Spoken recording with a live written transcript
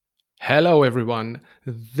Hello, everyone.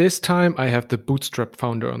 This time I have the Bootstrap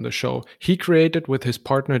founder on the show. He created with his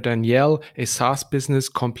partner Danielle a SaaS business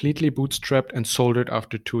completely bootstrapped and sold it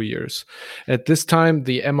after 2 years. At this time,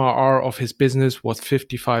 the MRR of his business was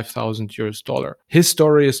 55,000 US dollar. His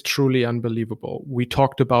story is truly unbelievable. We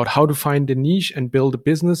talked about how to find a niche and build a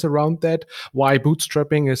business around that, why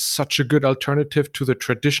bootstrapping is such a good alternative to the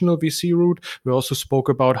traditional VC route. We also spoke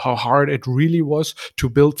about how hard it really was to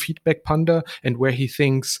build Feedback Panda and where he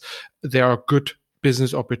thinks there are good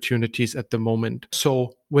business opportunities at the moment.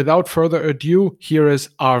 So without further ado, here is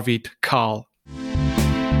Arvid Kahl.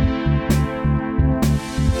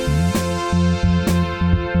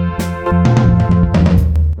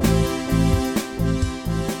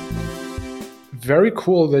 Very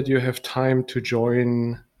cool that you have time to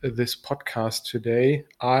join this podcast today.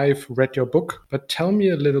 I've read your book, but tell me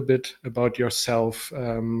a little bit about yourself.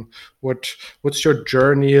 What's your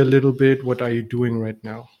journey a little bit? What are you doing right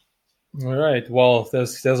now? All right. Well,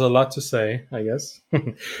 there's a lot to say, I guess.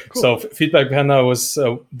 Cool. So Feedback Panda was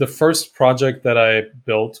the first project that I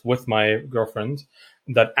built with my girlfriend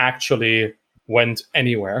that actually went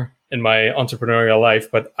anywhere in my entrepreneurial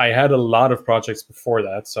life. But I had a lot of projects before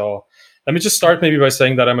that. So let me just start maybe by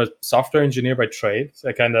saying that I'm a software engineer by trade.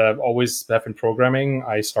 I kind of always have been programming.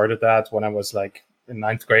 I started that when I was like in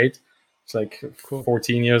ninth grade. It's like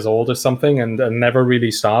 14 years old or something, and never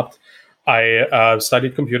really stopped. I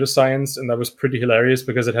studied computer science, and that was pretty hilarious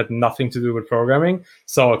because it had nothing to do with programming.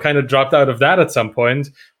 So I kind of dropped out of that at some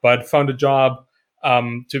point, but found a job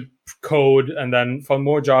to code, and then found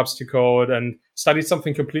more jobs to code, and studied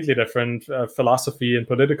something completely different, philosophy and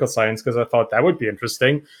political science, because I thought that would be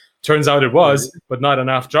interesting. Turns out it was, but not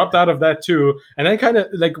enough. Dropped out of that too. And then kind of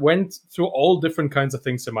like went through all different kinds of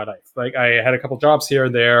things in my life. Like I had a couple jobs here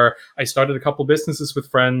and there. I started a couple businesses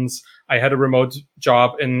with friends. I had a remote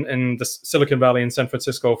job in the Silicon Valley in San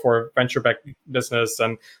Francisco for a venture-backed business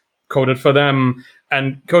and coded for them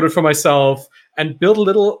and coded for myself and built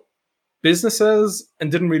little businesses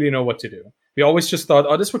and didn't really know what to do. We always just thought,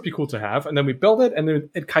 oh, this would be cool to have. And then we built it, and then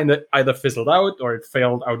it kind of either fizzled out or it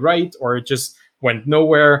failed outright or it just went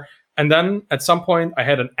nowhere. And then at some point I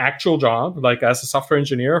had an actual job, like as a software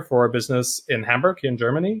engineer for a business in Hamburg, here in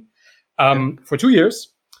Germany, for 2 years.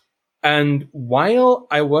 And while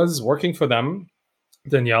I was working for them,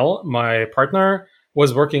 Danielle, my partner,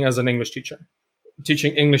 was working as an English teacher,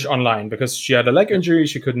 teaching English online because she had a leg injury.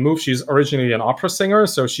 She couldn't move. She's originally an opera singer,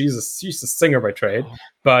 so she's a singer by trade,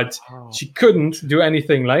 but she couldn't do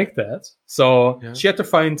anything like that. So she had to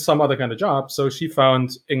find some other kind of job. So she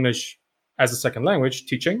found English as a second language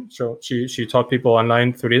teaching. So she taught people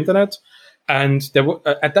online through the internet. And there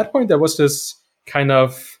at that point, there was this kind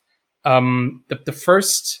of the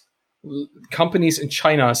first companies in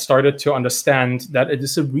China started to understand that it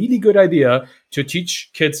is a really good idea to teach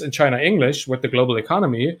kids in China English with the global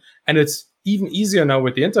economy. And it's even easier now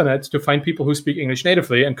with the internet to find people who speak English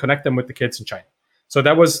natively and connect them with the kids in China. So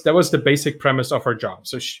that was the basic premise of her job.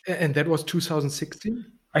 So and that was 2016?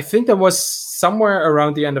 I think that was somewhere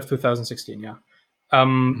around the end of 2016. Yeah.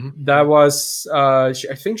 That was, I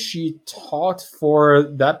think she taught for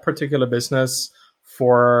that particular business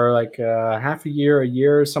for like half a year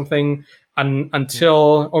or something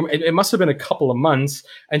until, or it must have been a couple of months.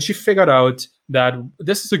 And she figured out that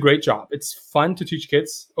this is a great job. It's fun to teach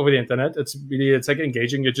kids over the internet. It's like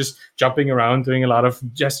engaging. You're just jumping around, doing a lot of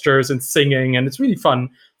gestures and singing. And it's really fun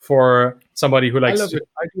for somebody who likes to.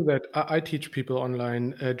 I do that. I teach people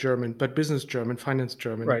online German, but business German, finance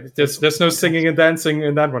German. Right. There's no singing and dancing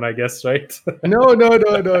in that one, I guess, right? No.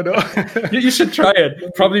 You should try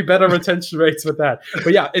it. Probably better retention rates with that.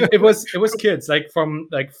 But yeah, it was kids like from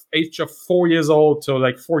like age of 4 years old to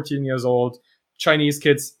like 14 years old. Chinese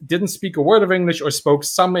kids didn't speak a word of English or spoke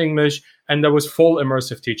some English, and there was full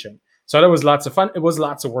immersive teaching. So that was lots of fun. It was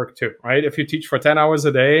lots of work too, right? If you teach for 10 hours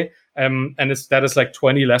a day, and that is like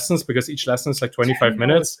 20 lessons because each lesson is like 25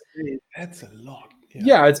 minutes. That's a lot.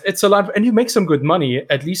 Yeah, it's a lot. And you make some good money,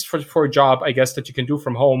 at least for a job, I guess, that you can do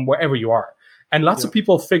from home wherever you are. And lots of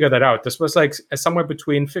people figure that out. This was like somewhere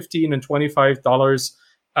between $15 and $25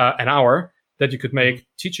 an hour that you could make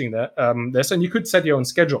teaching this, and you could set your own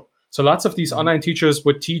schedule. So lots of these online teachers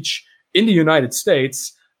would teach in the United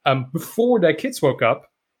States before their kids woke up,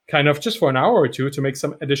 kind of just for an hour or two to make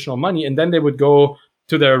some additional money. And then they would go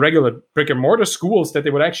to their regular brick and mortar schools that they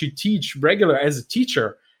would actually teach regular as a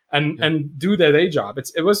teacher and do their day job.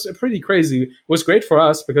 It was pretty crazy. It was great for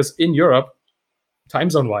us because in Europe, time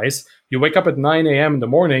zone wise, you wake up at 9 a.m. in the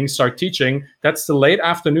morning, start teaching. That's the late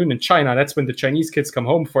afternoon in China. That's when the Chinese kids come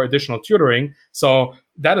home for additional tutoring. So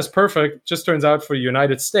that is perfect. Just turns out for the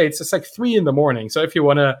United States, it's like 3 in the morning. So if you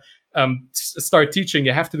want to start teaching,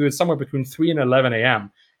 you have to do it somewhere between 3 and 11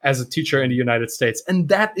 a.m. as a teacher in the United States. And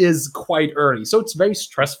that is quite early. So it's very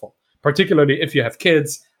stressful, particularly if you have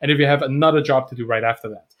kids and if you have another job to do right after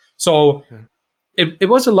that. So it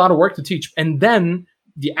was a lot of work to teach. And then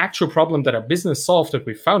the actual problem that our business solved that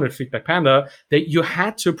we found at Feedback Panda, that you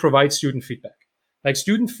had to provide student feedback. Like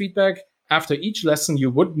student feedback, after each lesson, you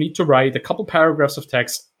would need to write a couple paragraphs of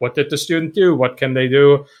text. What did the student do? What can they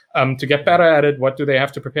do to get better at it? What do they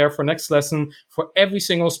have to prepare for next lesson? For every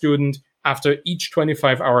single student after each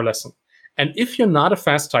 25-hour lesson. And if you're not a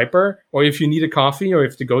fast typer, or if you need a coffee, or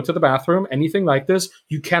if you go to the bathroom, anything like this,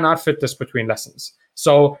 you cannot fit this between lessons.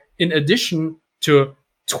 So in addition to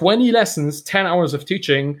 20 lessons, 10 hours of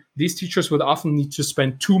teaching, these teachers would often need to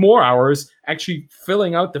spend 2 more hours actually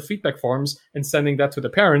filling out the feedback forms and sending that to the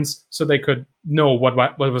parents so they could know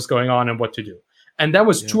what was going on and what to do. And that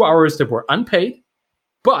was 2 hours that were unpaid,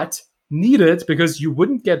 but needed because you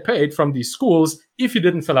wouldn't get paid from these schools if you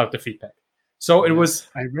didn't fill out the feedback. So it was.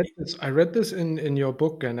 I read this in your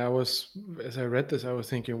book, and as I read this, I was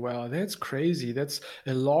thinking, wow, that's crazy. That's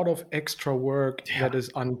a lot of extra work that is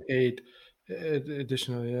unpaid.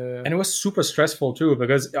 Additionally, and it was super stressful too,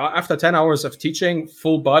 because after 10 hours of teaching,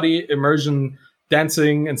 full body immersion,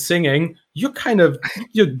 dancing and singing, you're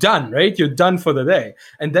done, right? You're done for the day.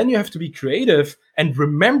 And then you have to be creative and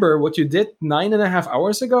remember what you did 9.5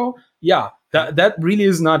 hours ago. Yeah, that really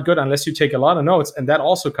is not good unless you take a lot of notes, and that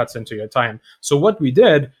also cuts into your time. So what we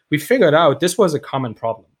did, we figured out this was a common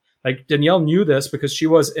problem. Like Danielle knew this because she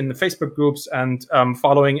was in the Facebook groups and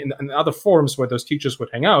following in other forums where those teachers would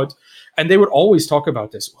hang out. And they would always talk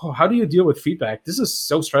about this. Oh, how do you deal with feedback? This is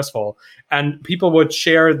so stressful. And people would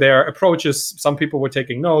share their approaches. Some people were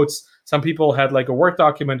taking notes. Some people had like a Word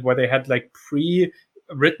document where they had like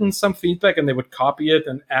pre-written some feedback, and they would copy it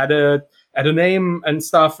and add a name and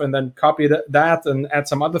stuff, and then copy that and add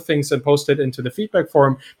some other things and post it into the feedback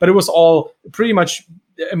form. But it was all pretty much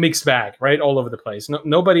a mixed bag, right? All over the place.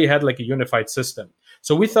 Nobody had like a unified system.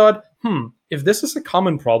 So we thought, if this is a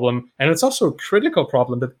common problem, and it's also a critical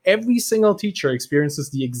problem that every single teacher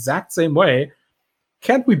experiences the exact same way,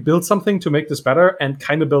 can't we build something to make this better and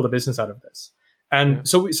kind of build a business out of this? And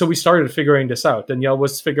so we started figuring this out. Danielle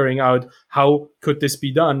was figuring out how could this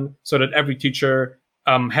be done so that every teacher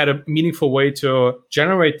had a meaningful way to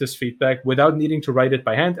generate this feedback without needing to write it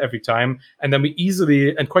by hand every time. And then we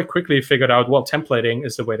easily and quite quickly figured out, well, templating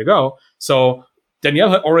is the way to go. So Danielle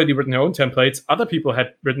had already written her own templates. Other people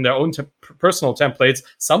had written their own personal templates.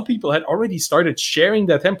 Some people had already started sharing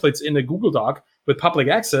their templates in a Google Doc with public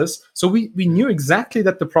access. So we knew exactly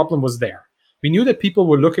that the problem was there. We knew that people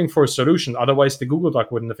were looking for a solution. Otherwise, the Google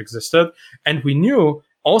Doc wouldn't have existed. And we knew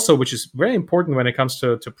also, which is very important when it comes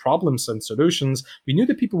to problems and solutions, we knew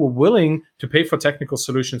that people were willing to pay for technical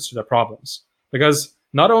solutions to their problems. Because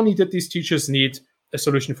not only did these teachers need a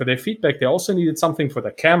solution for their feedback, they also needed something for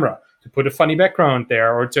their camera, to put a funny background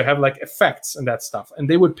there, or to have like effects and that stuff. And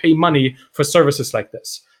they would pay money for services like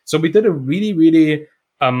this. So we did a really, really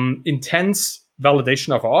intense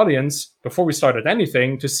validation of our audience before we started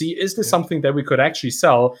anything to see, is this something that we could actually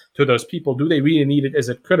sell to those people? Do they really need it? Is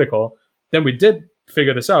it critical? Then we did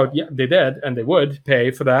figure this out. Yeah, they did, and they would pay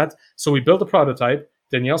for that. So we built a prototype.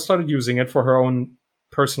 Danielle started using it for her own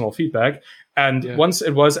personal feedback. And once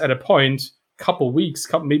it was at a point, couple weeks,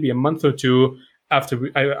 maybe a month or two after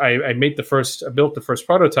I built the first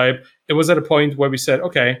prototype, it was at a point where we said,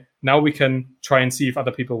 okay, now we can try and see if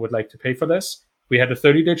other people would like to pay for this. We had a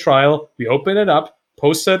 30-day trial. We opened it up,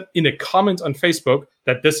 posted in a comment on Facebook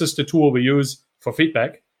that this is the tool we use for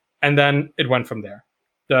feedback. And then it went from there.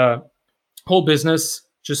 The whole business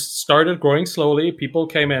just started growing slowly. People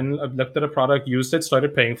came in, looked at a product, used it,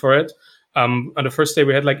 started paying for it. On the first day,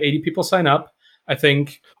 we had like 80 people sign up. I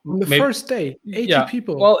think on the first day, 80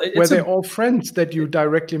 people. Well, were they all friends that you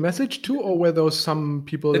directly messaged to, or were those some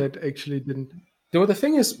people that actually didn't? The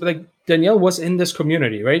thing is, like, Danielle was in this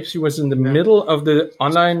community, right? She was in the middle of the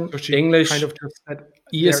online English kind of just said,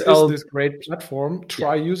 ESL. There is this great platform.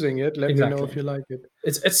 Try using it. Let me know if you like it.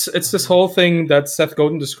 It's this whole thing that Seth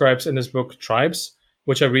Godin describes in his book Tribes,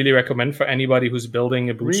 which I really recommend for anybody who's building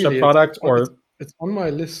a Bootstrap product or. It's on my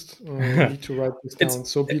list. I need to write this down.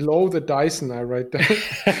 So below the Dyson, I write down.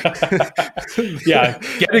 Yeah,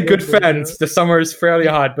 get a good fence. The summer is fairly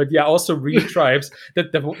hot, but also read Tribes.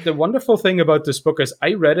 The wonderful thing about this book is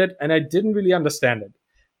I read it and I didn't really understand it.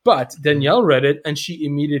 But Danielle read it and she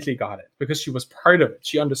immediately got it because she was part of it.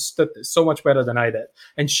 She understood this so much better than I did.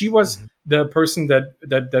 And she was the person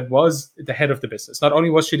that was the head of the business. Not only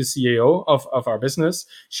was she the CEO of our business,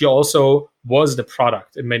 she also was the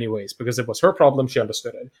product in many ways because it was her problem. She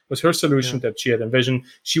understood it. It was her solution that she had envisioned.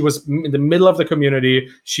 She was in the middle of the community.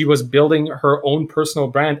 She was building her own personal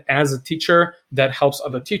brand as a teacher that helps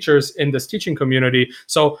other teachers in this teaching community.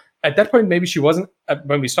 So at that point, maybe she wasn't,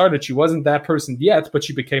 when we started, she wasn't that person yet, but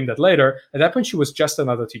she became that later. At that point, she was just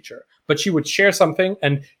another teacher, but she would share something,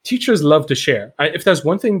 and teachers love to share. If there's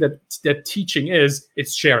one thing that teaching is,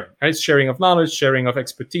 it's sharing, right? It's sharing of knowledge, sharing of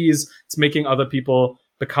expertise. It's making other people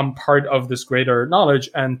become part of this greater knowledge.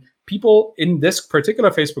 And people in this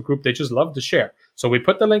particular Facebook group, they just love to share. So we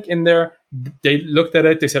put the link in there. They looked at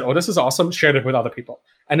it. They said, oh, this is awesome. Shared it with other people.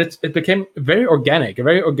 And it became a very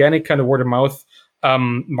organic kind of word of mouth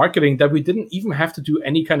marketing that we didn't even have to do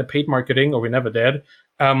any kind of paid marketing, or we never did,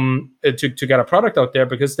 to get a product out there,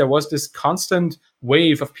 because there was this constant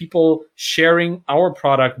wave of people sharing our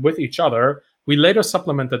product with each other. We later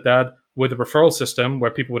supplemented that with a referral system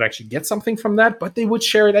where people would actually get something from that, but they would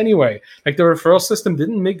share it anyway. Like, the referral system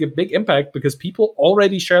didn't make a big impact because people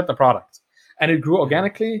already shared the product. And it grew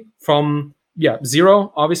organically from,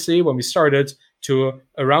 zero, obviously, when we started, to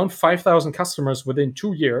around 5,000 customers within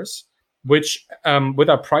 2 years, which with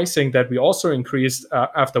our pricing that we also increased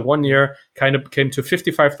after 1 year, kind of came to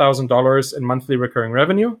 $55,000 in monthly recurring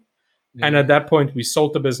revenue. Yeah. And at that point, we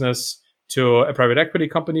sold the business to a private equity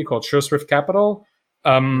company called SureSwift Capital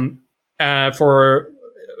for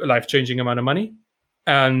a life-changing amount of money.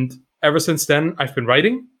 And ever since then, I've been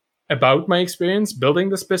writing about my experience building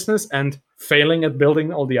this business and failing at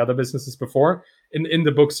building all the other businesses before. In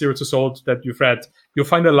the book Zero to Sold that you've read, you'll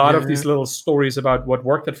find a lot of these little stories about what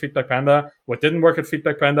worked at Feedback Panda, what didn't work at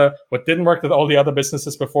Feedback Panda, what didn't work at all the other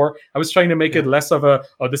businesses before. I was trying to make it less of a,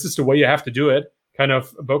 oh, this is the way you have to do it kind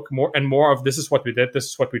of book, more of this is what we did, this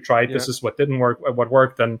is what we tried, this is what didn't work, what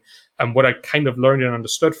worked, and what I kind of learned and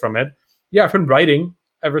understood from it. Yeah, I've been writing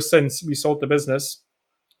ever since we sold the business.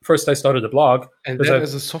 First, I started a blog. And then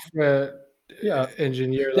as a software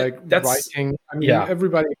engineer, that's writing, I mean,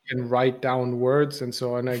 everybody can write down words and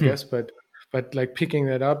so on, I guess, but like picking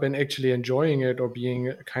that up and actually enjoying it or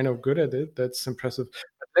being kind of good at it, that's impressive.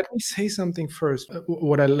 But let me say something first.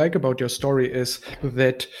 What I like about your story is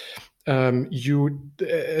that you,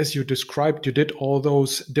 as you described, you did all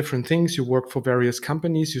those different things. You worked for various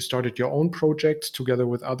companies. You started your own projects together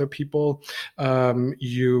with other people.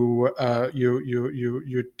 You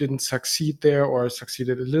didn't succeed there, or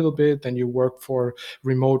succeeded a little bit. Then you worked for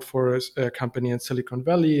remote for a company in Silicon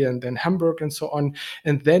Valley, and then Hamburg, and so on.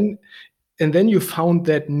 And then you found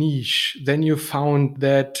that niche. Then you found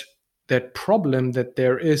that problem that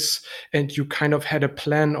there is, and you kind of had a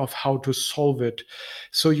plan of how to solve it.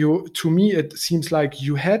 So to me, it seems like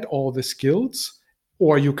you had all the skills,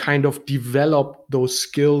 or you kind of developed those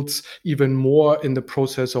skills even more in the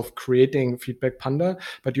process of creating Feedback Panda,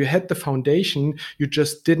 but you had the foundation, you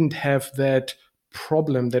just didn't have that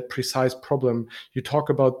problem, that precise problem. You talk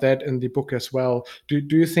about that in the book as well. Do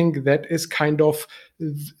you think that is kind of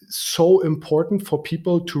so important for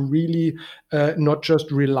people to really not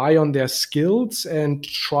just rely on their skills and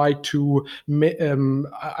try to,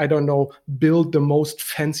 build the most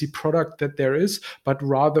fancy product that there is, but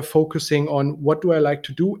rather focusing on what do I like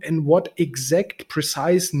to do and what exact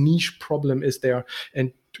precise niche problem is there,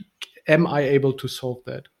 and am I able to solve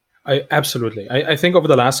that? Absolutely. I think over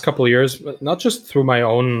the last couple of years, not just through my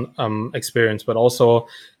own experience, but also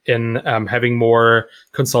in having more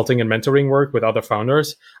consulting and mentoring work with other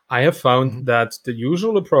founders, I have found that the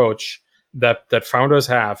usual approach that founders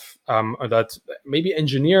have, or that maybe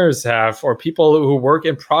engineers have, or people who work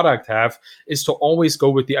in product have, is to always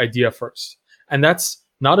go with the idea first. And that's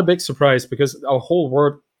not a big surprise, because our whole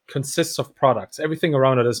world consists of products. Everything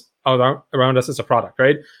around us is a product,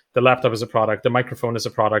 right? The laptop is a product. The microphone is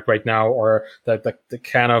a product right now, or the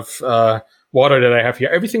can of water that I have here.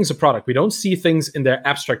 Everything's a product. We don't see things in their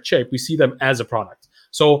abstract shape. We see them as a product.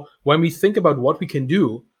 So when we think about what we can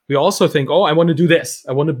do, we also think, oh, I want to do this.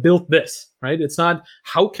 I want to build this, right? It's not,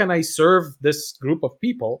 how can I serve this group of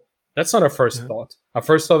people? That's not our first thought. Our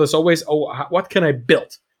first thought is always, oh, what can I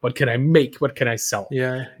build? What can I make? What can I sell?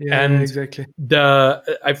 And exactly.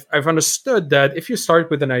 I've understood that if you start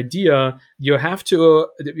with an idea, you have to,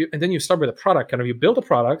 and then you start with a product. Kind of, you build a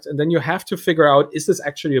product, and then you have to figure out, is this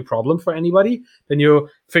actually a problem for anybody? Then you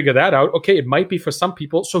figure that out. Okay, it might be for some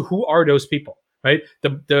people. So who are those people, right?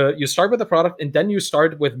 You start with the product, and then you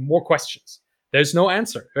start with more questions. There's no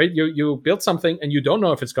answer, right? You build something and you don't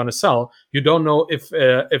know if it's going to sell. You don't know if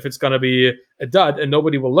it's going to be a dud and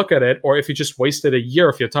nobody will look at it, or if you just wasted a year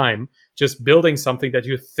of your time just building something that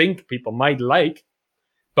you think people might like.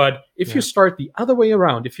 But if you start the other way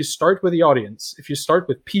around, if you start with the audience, if you start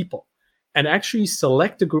with people and actually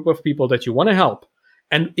select a group of people that you want to help,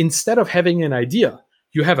 and instead of having an idea,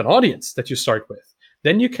 you have an audience that you start with,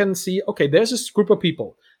 then you can see, okay, there's this group of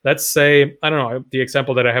people. Let's say, I don't know, the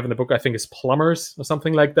example that I have in the book, I think is plumbers or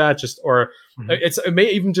something like that. It may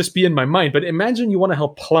even just be in my mind, but imagine you want to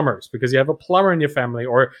help plumbers because you have a plumber in your family,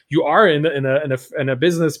 or you are in a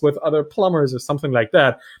business with other plumbers or something like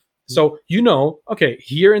that. So, okay,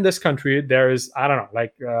 here in this country, there is, I don't know,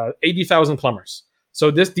 like 80,000 plumbers. So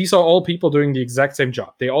these are all people doing the exact same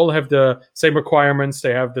job. They all have the same requirements.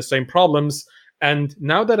 They have the same problems. And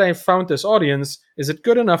now that I've found this audience, is it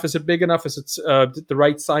good enough? Is it big enough? Is it the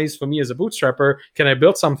right size for me as a bootstrapper? Can I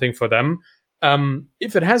build something for them?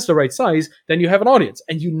 If it has the right size, then you have an audience.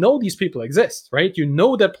 And you know these people exist, right? You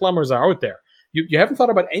know that plumbers are out there. You haven't thought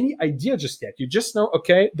about any idea just yet. You just know,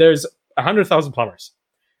 okay, there's 100,000 plumbers.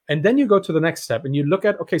 And then you go to the next step and you look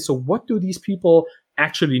at, okay, so what do these people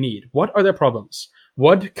actually need? What are their problems?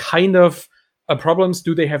 What kind of problems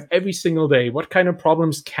do they have every single day? What kind of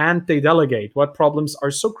problems can't they delegate? What problems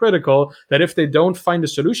are so critical that if they don't find a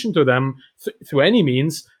solution to them through any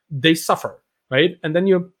means, they suffer, right? And then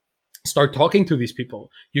you start talking to these people.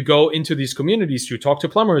 You go into these communities, you talk to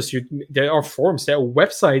plumbers, there are forums, there are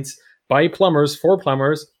websites by plumbers for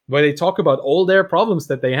plumbers where they talk about all their problems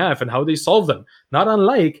that they have and how they solve them. Not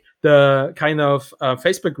unlike the kind of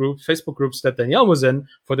Facebook groups that Danielle was in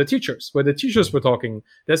for the teachers, where the teachers were talking.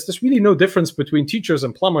 There's really no difference between teachers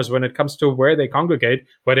and plumbers when it comes to where they congregate,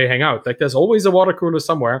 where they hang out. Like there's always a water cooler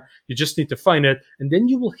somewhere. You just need to find it. And then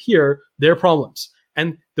you will hear their problems.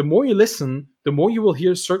 And the more you listen, the more you will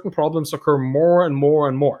hear certain problems occur more and more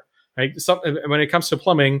and more. Right? When it comes to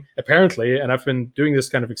plumbing, apparently, and I've been doing this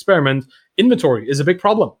kind of experiment, inventory is a big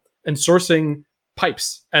problem, and sourcing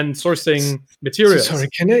pipes and sourcing materials. Sorry,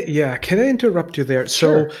 can I interrupt you there?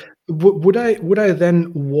 Sure. So would I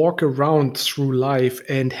then walk around through life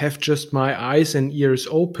and have just my eyes and ears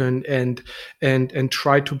open and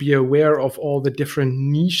try to be aware of all the different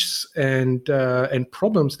niches and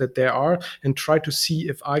problems that there are, and try to see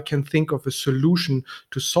if I can think of a solution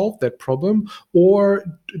to solve that problem? Or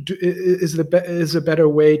is a better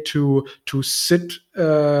way to sit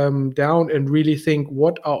down and really think,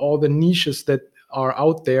 what are all the niches that are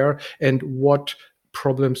out there and what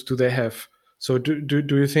problems do they have? So do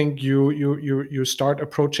you think you start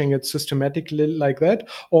approaching it systematically like that,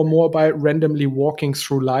 or more by randomly walking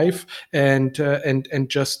through life and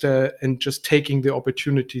just taking the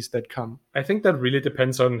opportunities that come? I think that really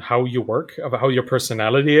depends on how you work, of how your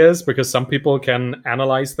personality is, because some people can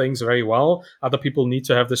analyze things very well. Other people need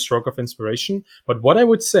to have the stroke of inspiration. But what I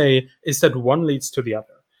would say is that one leads to the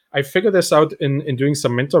other. I figured this out in doing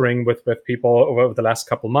some mentoring with people over the last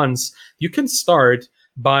couple months. You can start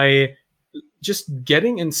by just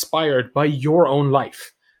getting inspired by your own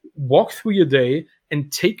life. Walk through your day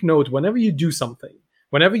and take note whenever you do something.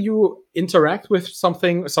 Whenever you interact with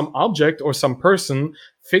something, some object or some person,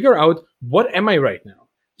 figure out, what am I right now?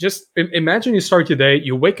 Just imagine you start your day,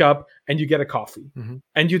 you wake up and you get a coffee. Mm-hmm.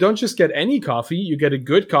 And you don't just get any coffee, you get a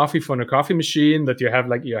good coffee from a coffee machine that you have,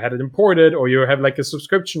 like you had it imported, or you have like a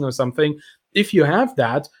subscription or something. If you have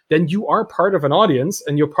that, then you are part of an audience,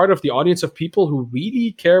 and you're part of the audience of people who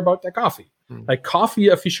really care about their coffee. Like coffee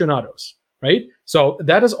aficionados, right? So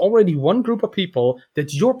that is already one group of people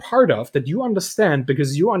that you're part of, that you understand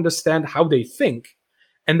because you understand how they think.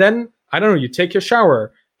 And then, I don't know, you take your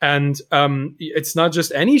shower, and it's not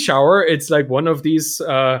just any shower. It's like one of these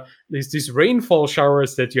rainfall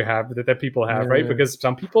showers that you have, that people have, right? Because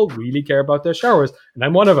some people really care about their showers, and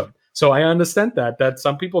I'm one of them. So I understand that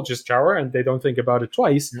some people just shower and they don't think about it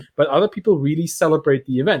twice, but other people really celebrate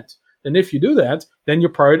the event. And if you do that, then you're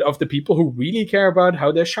part of the people who really care about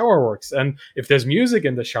how their shower works. And if there's music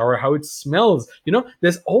in the shower, how it smells.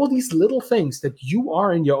 There's all these little things that you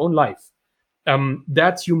are in your own life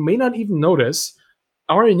that you may not even notice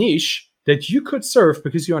are a niche that you could serve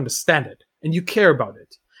because you understand it and you care about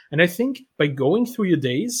it. And I think by going through your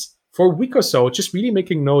days for a week or so, just really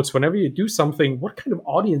making notes whenever you do something, what kind of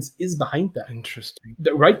audience is behind that? Interesting.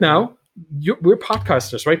 Right now, we're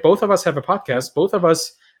podcasters, right? Both of us have a podcast. Both of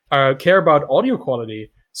us care about audio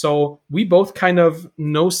quality. So we both kind of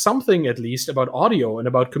know something, at least, about audio and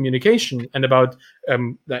about communication and about,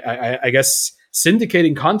 I guess,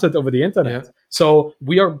 syndicating content over the internet. Yeah. So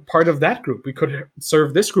we are part of that group. We could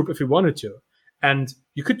serve this group if we wanted to. And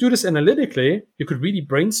you could do this analytically. You could really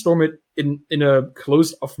brainstorm it in a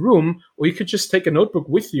closed off room, or you could just take a notebook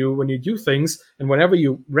with you when you do things. And whenever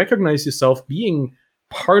you recognize yourself being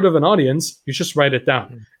part of an audience, you just write it down.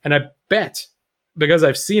 Mm-hmm. And I bet, because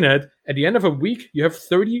I've seen it, at the end of a week, you have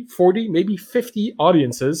 30, 40, maybe 50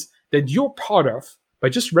 audiences that you're part of by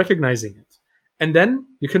just recognizing it. And then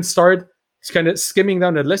you can start kind of skimming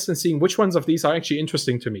down the list and seeing which ones of these are actually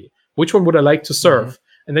interesting to me. Which one would I like to serve? Mm-hmm.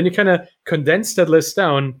 And then you kind of condense that list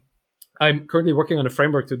down. I'm currently working on a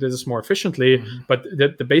framework to do this more efficiently, but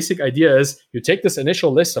the basic idea is you take this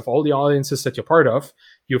initial list of all the audiences that you're part of,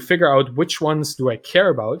 you figure out which ones do I care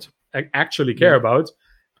about, I actually care about.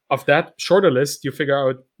 Of that shorter list, you figure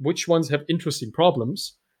out which ones have interesting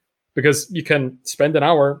problems, because you can spend an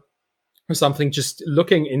hour or something just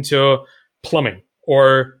looking into plumbing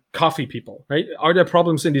or coffee people, right? Are there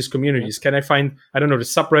problems in these communities? Can I find, I don't know, the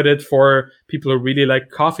subreddit for people who really like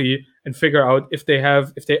coffee and figure out if they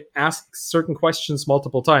ask certain questions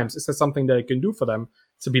multiple times, is that something that I can do for them?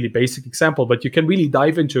 It's a really basic example, but you can really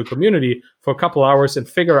dive into a community for a couple hours and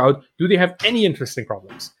figure out, do they have any interesting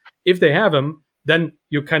problems? If they have them, then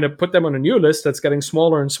you kind of put them on a new list that's getting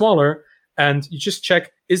smaller and smaller. And you just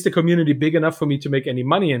check, is the community big enough for me to make any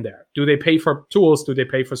money in there? Do they pay for tools? Do they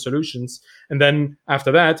pay for solutions? And then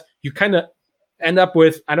after that, you kind of end up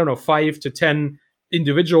with, 5 to 10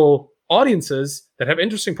 individual audiences that have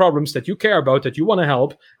interesting problems that you care about, that you want to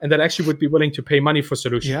help, and that actually would be willing to pay money for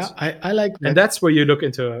solutions. Yeah, I like that. And that's where you look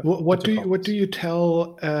into what do you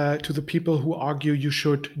tell to the people who argue you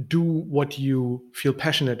should do what you feel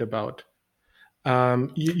passionate about?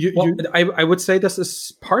 I would say this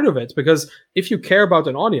is part of it, because if you care about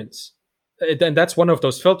an audience, then that's one of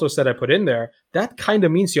those filters that I put in there. That kind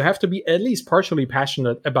of means you have to be at least partially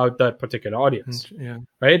passionate about that particular audience,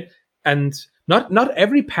 right? And not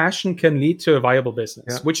every passion can lead to a viable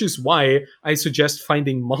business, which is why I suggest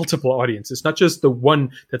finding multiple audiences, not just the one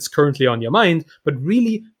that's currently on your mind, but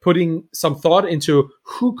really putting some thought into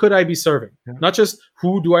who could I be serving? Not just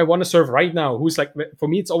who do I want to serve right now? Who's like, for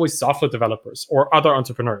me, it's always software developers or other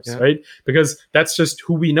entrepreneurs, right? Because that's just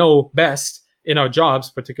who we know best in our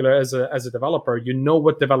jobs, particularly as a developer. You know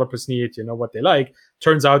what developers need, you know what they like.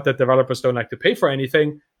 Turns out that developers don't like to pay for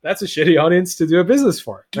anything. That's a shitty audience to do a business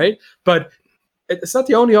for, right? But it's not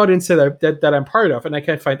the only audience that I'm part of, and I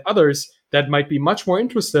can find others that might be much more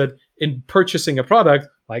interested in purchasing a product,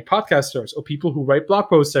 like podcasters or people who write blog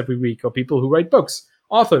posts every week or people who write books,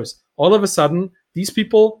 authors. All of a sudden, these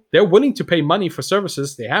people, they're willing to pay money for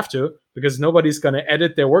services. They have to, because nobody's going to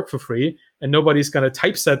edit their work for free, and nobody's going to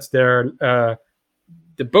typeset their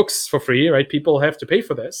the books for free, right? People have to pay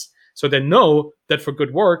for this. So they know that for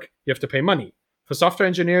good work, you have to pay money. For software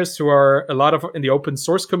engineers who are a lot of in the open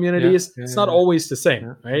source communities, it's not always the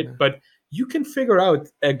same, right? But you can figure out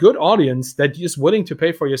a good audience that is willing to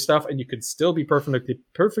pay for your stuff, and you can still be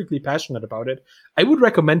perfectly passionate about it. I would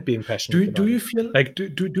recommend being passionate. Do you feel like do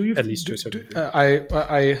you at least to a certain degree?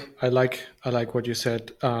 I like what you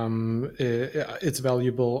said. It's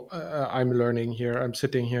valuable. I'm learning here. I'm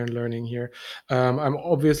sitting here and learning here. I'm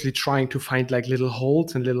obviously trying to find like little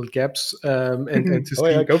holes and little gaps. And to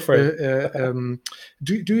see, go for it.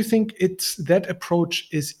 Do you think it's that approach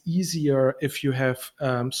is easier if you have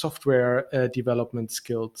software development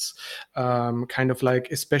skills? Kind of like,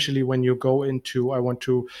 especially when you go into, I want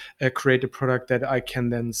to create a product that I can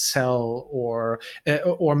then sell, or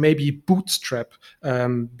maybe bootstrap,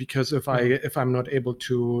 because if I'm not able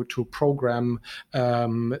to program,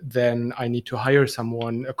 then I need to hire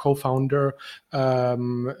someone, a co-founder,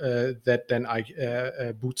 that then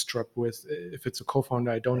I bootstrap with. If it's a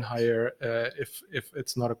co-founder, I don't hire. If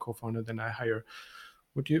it's not a co-founder, then I hire.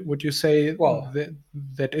 Would you say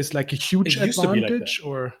that is like a huge advantage,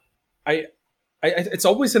 or? It's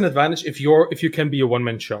always an advantage if you can be a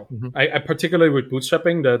one-man show. I particularly with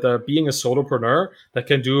bootstrapping, the being a solopreneur that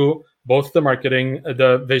can do both the marketing,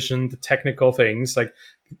 the vision, the technical things, like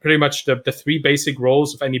pretty much the three basic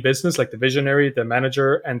roles of any business, like the visionary, the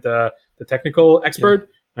manager, and the technical expert,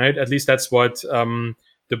 right? At least that's what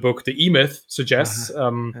the book The E-Myth suggests,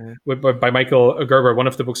 by Michael Gerber, one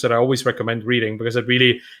of the books that I always recommend reading, because it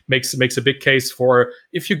really makes a big case for,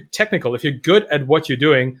 if you're good at what you're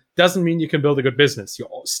doing, doesn't mean you can build a good business. You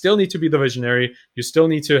still need to be the visionary. You still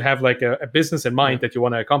need to have like a business in mind that you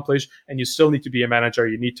want to accomplish, and you still need to be a manager.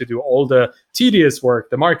 You need to do all the tedious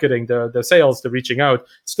work, the marketing, the sales, the reaching out. It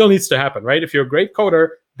still needs to happen, right? If you're a great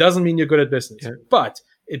coder, doesn't mean you're good at business, but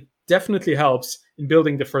it definitely helps in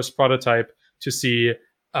building the first prototype to see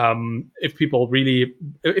if people really,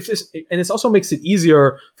 and it also makes it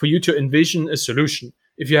easier for you to envision a solution.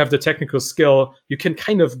 If you have the technical skill, you can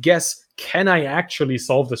kind of guess, can I actually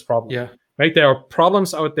solve this problem? right? There are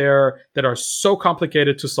problems out there that are so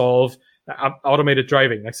complicated to solve. Automated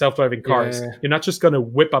driving, like self-driving cars. You're not just going to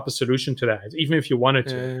whip up a solution to that, even if you wanted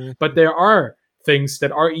to. But there are things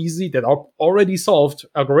that are easy, that are already solved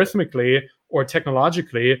algorithmically or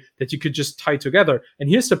technologically, that you could just tie together. And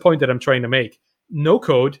here's the point that I'm trying to make. No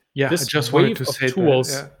code, this wave of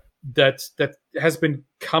tools that has been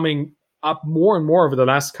coming up more and more over the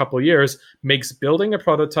last couple of years, makes building a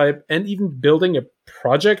prototype and even building a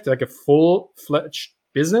project, like a full-fledged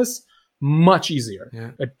business, much easier.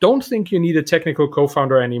 I don't think you need a technical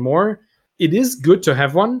co-founder anymore. It is good to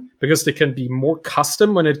have one because they can be more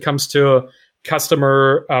custom when it comes to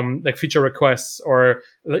customer like feature requests or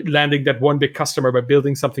landing that one big customer by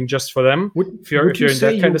building something just for them. Would you in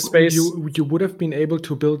that kind of space, you would have been able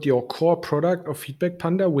to build your core product of Feedback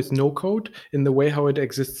Panda with no code in the way how it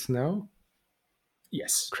exists now?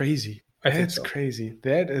 Yes. Crazy. That's crazy.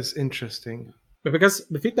 That is interesting. Because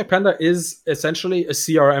the Feedback Panda is essentially a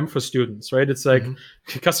CRM for students, right? It's like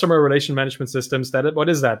customer relation management systems. What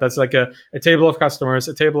is that? That's like a table of customers,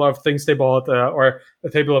 a table of things they bought, or a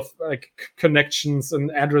table of like connections and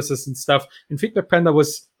addresses and stuff. And Feedback Panda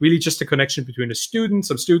was really just a connection between a student,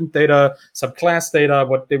 some student data, some class data,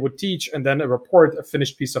 what they would teach, and then a report, a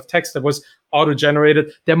finished piece of text that was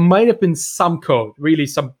auto-generated. There might have been some code, really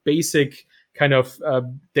some basic kind of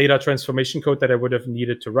data transformation code that I would have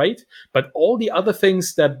needed to write. But all the other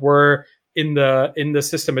things that were in the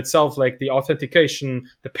system itself, like the authentication,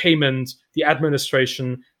 the payment, the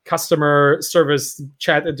administration, customer service,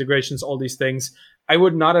 chat integrations, all these things, I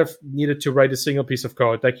would not have needed to write a single piece of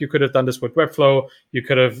code. Like you could have done this with Webflow. You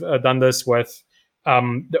could have done this with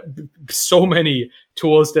so many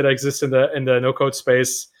tools that exist in the no-code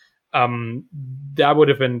space. That would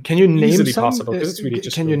have been easily possible because it's really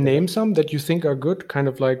just. Can you name some that you think are good? Kind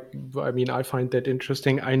of like, I mean, I find that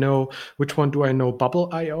interesting. I know, which one do I know?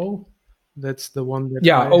 Bubble.io. That's the one that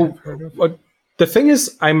I've heard of. The thing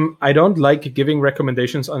is, I don't like giving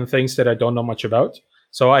recommendations on things that I don't know much about.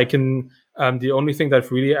 So I can. The only thing that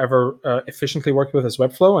I've really ever efficiently worked with is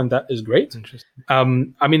Webflow, and that is great. Interesting. I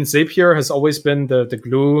mean, Zapier has always been the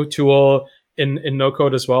glue tool in no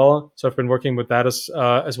code as well. So I've been working with that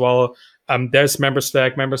as well. There's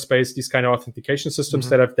MemberStack, MemberSpace, these kind of authentication systems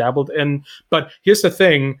that I've dabbled in. But here's the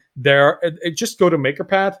thing: just go to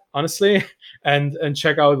MakerPad, honestly, and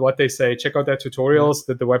check out what they say. Check out their tutorials,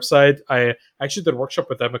 the website. I actually did a workshop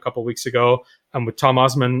with them a couple of weeks ago, with Tom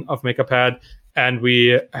Osman of MakerPad, and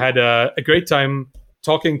we had a great time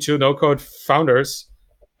talking to no-code founders,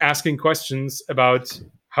 asking questions about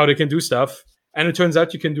how they can do stuff. And it turns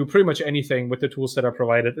out you can do pretty much anything with the tools that are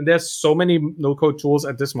provided. And there's so many no-code tools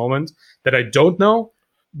at this moment that I don't know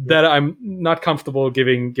that I'm not comfortable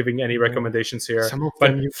giving any recommendations here.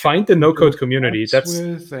 But find the no-code community. That's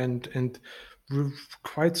and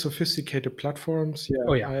quite sophisticated platforms.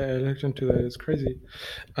 Yeah, I looked into that. It's crazy.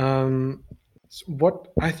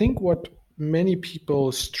 What many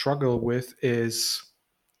people struggle with is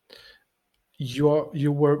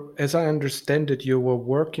you were, as I understand it, you were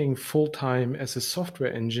working full-time as a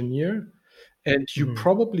software engineer, and you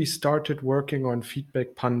probably started working on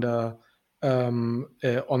Feedback Panda on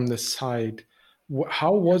the side.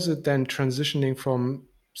 How was it then transitioning from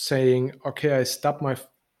saying, okay, I stopped my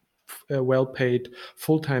well-paid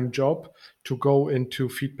full-time job to go into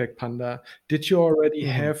Feedback Panda? Did you already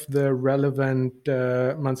have the relevant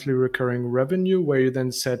monthly recurring revenue where you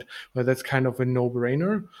then said, well, that's kind of a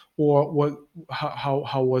no-brainer? Or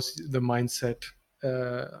how was the mindset?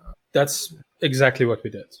 That's exactly what we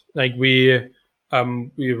did. Like we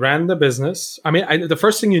ran the business. I mean, the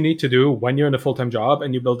first thing you need to do when you're in a full-time job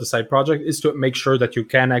and you build a side project is to make sure that you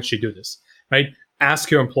can actually do this, right? Ask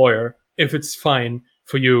your employer if it's fine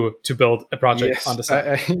for you to build a project on the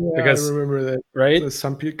side. Because I remember that. Right?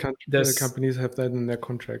 Some companies have that in their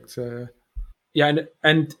contracts. And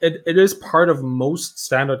it is part of most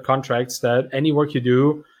standard contracts that any work you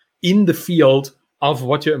do in the field of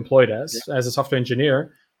what you're employed as a software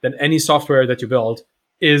engineer, then any software that you build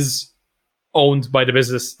is owned by the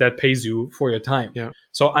business that pays you for your time. Yeah.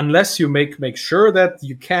 So unless you make sure that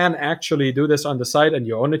you can actually do this on the side and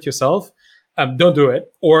you own it yourself, don't do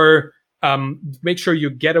it. Or make sure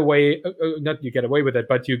you get away, not you get away with it,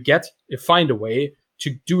 but you find a way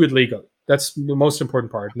to do it legally. That's the most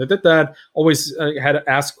important part. And I did that. Always had to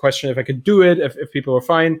ask a question if I could do it, if people were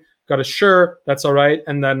fine. Got a sure, that's all right.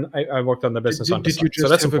 And then I worked on the business on the side. Did you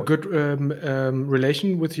just have important. A good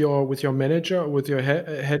relation with your manager, with your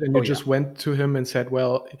head, and you just went to him and said,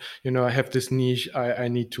 well, I have this niche. I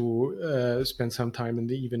need to spend some time in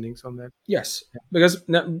the evenings on that. Yes, because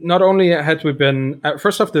not only had we been,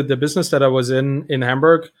 first off, the business that I was in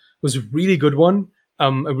Hamburg was a really good one.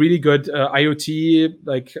 a really good IoT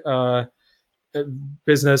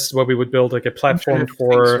business where we would build like a platform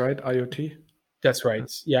for things, right? IoT. That's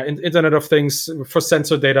right. Yeah, Internet of Things for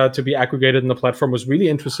sensor data to be aggregated in the platform was really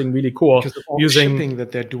interesting, really cool. Because of all the shipping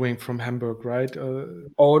that they're doing from Hamburg, right?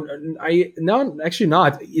 No, actually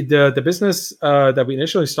not. The business that we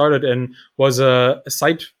initially started in was a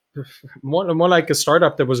site, more like a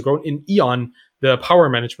startup that was grown in E.ON, the power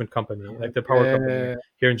management company, like the power company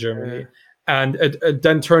here in Germany, and it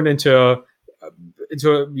then turned into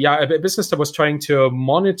a business that was trying to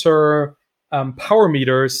monitor power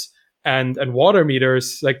meters and water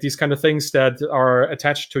meters, like these kind of things that are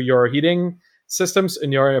attached to your heating systems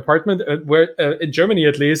in your apartment, where in Germany,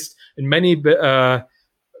 at least in many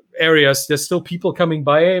areas, there's still people coming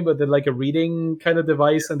by with like a reading kind of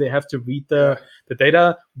device, and they have to read the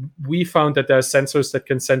data. We found that there are sensors that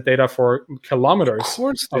can send data for kilometers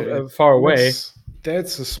far away.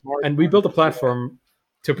 That's a smart. And we built a platform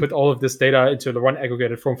to put all of this data into the one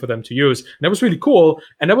aggregated form for them to use. And that was really cool.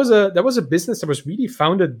 And that was a business that was really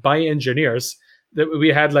founded by engineers. That we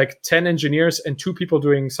had like 10 engineers and 2 people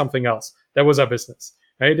doing something else. That was our business,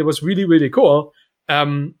 right? It was really, really cool.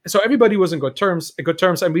 So everybody was in good terms,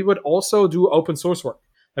 and we would also do open source work.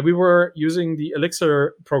 And we were using the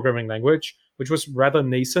Elixir programming language, which was rather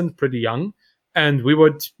nascent, pretty young. And we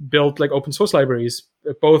would build like open source libraries,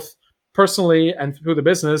 both personally and through the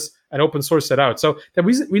business, and open source it out. So there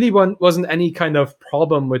really wasn't any kind of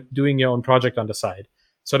problem with doing your own project on the side.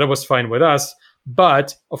 So that was fine with us.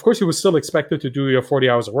 But of course, you were still expected to do your 40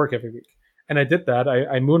 hours of work every week. And I did that.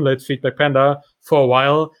 I moonlit Feedback Panda for a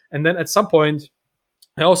while. And then at some point,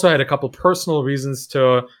 I also had a couple personal reasons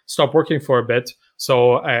to stop working for a bit.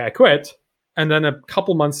 So I quit. And then a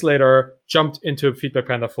couple months later, jumped into Feedback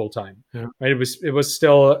Panda full time. Yeah. Right? It was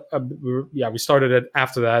still, we started it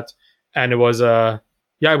after that. And it was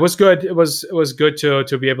it was good. It was good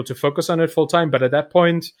to be able to focus on it full time. But at that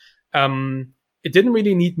point, it didn't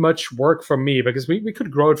really need much work from me, because we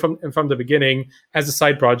could grow it from the beginning as a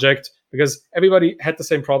side project, because everybody had the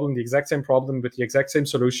same problem, the exact same problem with the exact same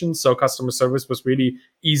solution. So customer service was really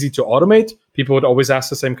easy to automate. People would always ask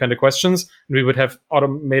the same kind of questions, and we would have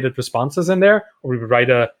automated responses in there, or we would write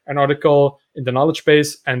an article in the knowledge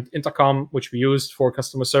base, and Intercom, which we used for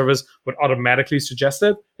customer service, would automatically suggest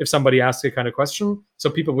it if somebody asked a kind of question. So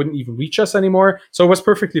people wouldn't even reach us anymore. So it was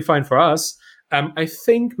perfectly fine for us. I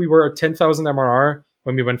think we were at 10,000 MRR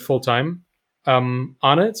when we went full time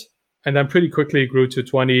on it, and then pretty quickly grew to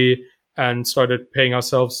 20 and started paying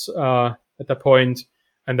ourselves at that point.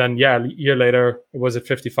 And then, a year later, it was at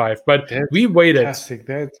 55. But we waited. Fantastic.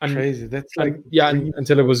 That's crazy. That's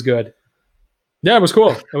until it was good. Yeah, it was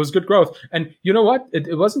cool. It was good growth. And you know what?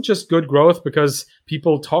 It wasn't just good growth because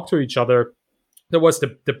people talk to each other. That was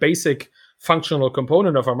the basic functional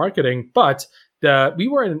component of our marketing. But we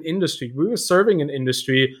were in an industry, we were serving an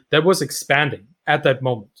industry that was expanding at that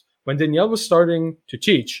moment. When Danielle was starting to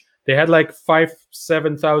teach, they had like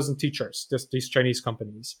 7,000 teachers, these Chinese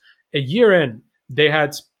companies. A year in, they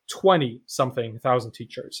had 20-something thousand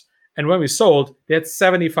teachers. And when we sold, they had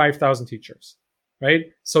 75,000 teachers, right?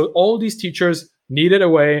 So all these teachers needed a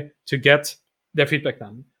way to get their feedback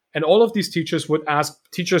done. And all of these teachers would ask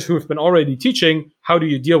teachers who have been already teaching, how do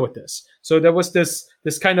you deal with this? So there was this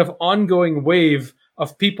kind of ongoing wave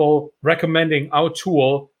of people recommending our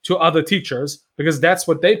tool to other teachers, because that's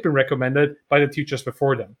what they'd been recommended by the teachers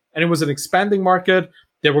before them. And it was an expanding market.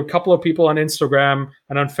 There were a couple of people on Instagram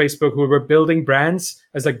and on Facebook who were building brands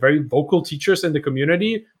as like very vocal teachers in the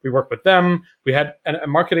community. We worked with them. We had a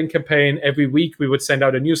marketing campaign every week. We would send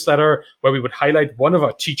out a newsletter where we would highlight one of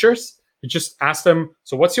our teachers. We just ask them,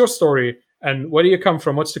 so what's your story? And where do you come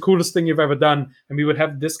from? What's the coolest thing you've ever done? And we would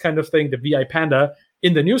have this kind of thing, the VI Panda,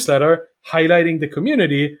 in the newsletter, highlighting the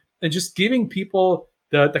community and just giving people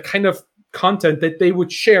the kind of content that they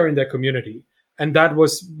would share in their community. And that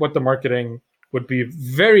was what the marketing would be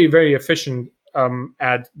very, very efficient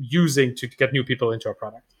at using to get new people into our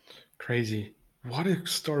product. Crazy. What a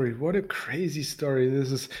story. What a crazy story.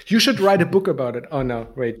 You should write a book about it. Oh, no.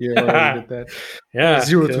 Wait, you already did that. Yeah.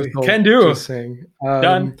 Zero to Sold. Can do. Just saying.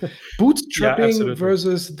 Done. Bootstrapping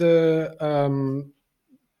versus the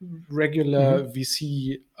regular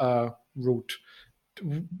VC route.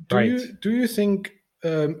 Do you think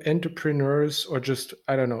entrepreneurs, or just,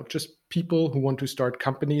 I don't know, just people who want to start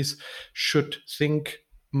companies should think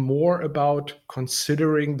more about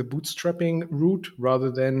considering the bootstrapping route rather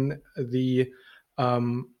than the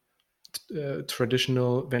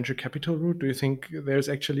traditional venture capital route? Do you think there's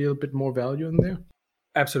actually a little bit more value in there?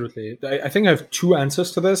 Absolutely. I think I have two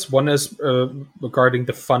answers to this. One is regarding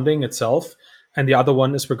the funding itself, and the other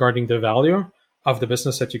one is regarding the value of the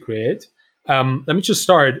business that you create. Let me just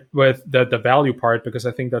start with the value part, because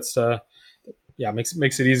I think that's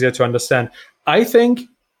makes it easier to understand. I think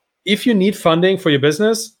if you need funding for your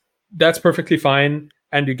business, that's perfectly fine.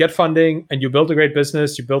 And you get funding and you build a great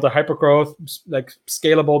business, you build a hyper growth, like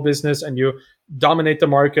scalable business, and you dominate the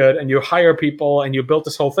market and you hire people and you build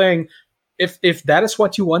this whole thing. If that is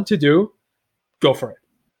what you want to do, go for it.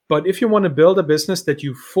 But if you want to build a business that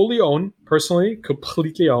you fully own, personally,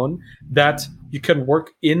 completely own, that you can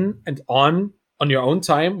work in and on your own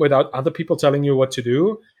time without other people telling you what to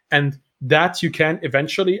do, and that you can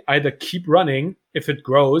eventually either keep running if it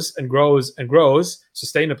grows and grows and grows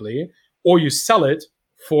sustainably, or you sell it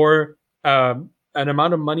for an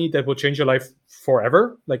amount of money that will change your life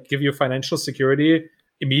forever, like give you financial security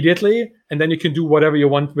immediately, and then you can do whatever you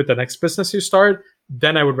want with the next business you start,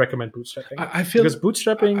 then I would recommend bootstrapping. I feel because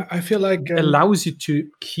bootstrapping, I feel like allows you to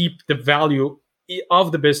keep the value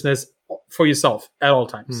of the business for yourself at all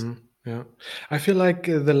times. Yeah, I feel like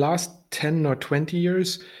the last 10 or 20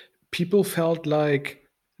 years, people felt like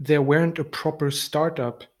there weren't a proper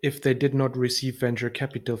startup if they did not receive venture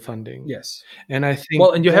capital funding. Yes. And I think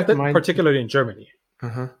and you have that particularly in Germany,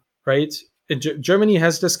 right? Germany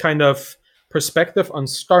has this kind of perspective on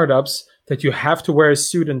startups that you have to wear a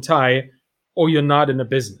suit and tie or you're not in a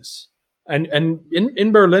business. And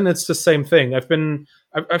in Berlin, it's the same thing.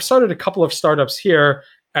 I've started a couple of startups here,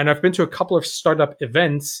 and I've been to a couple of startup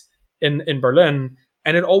events in Berlin,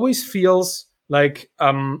 and it always feels like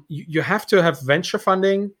you have to have venture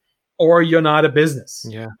funding or you're not a business.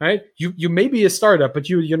 Yeah. Right? You may be a startup, but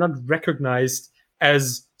you're not recognized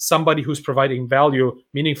as somebody who's providing value,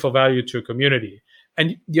 meaningful value to a community.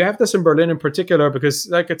 And you have this in Berlin in particular because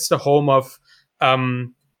like it's the home of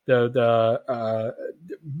the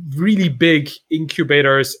really big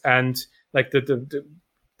incubators and like the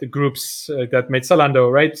groups that made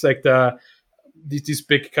Zalando, right? It's like these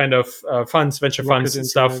big kind of funds, venture funds and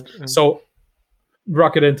stuff. So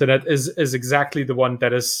Rocket Internet is exactly the one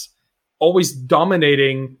that is always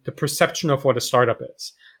dominating the perception of what a startup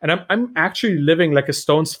is. And I'm actually living like a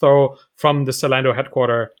stone's throw from the Zalando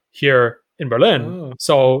headquarter here in Berlin. Oh.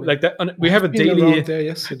 So like that, we have a daily there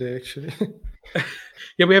yesterday actually.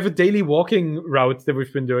 Yeah, we have a daily walking route that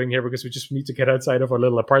we've been doing here because we just need to get outside of our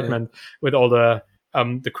little apartment with all the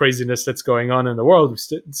craziness that's going on in the world. We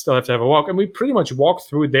still have to have a walk, and we pretty much walk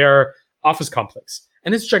through their office complex,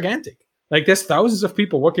 and it's gigantic. Like there's thousands of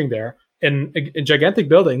people working there in gigantic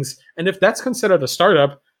buildings, and if that's considered a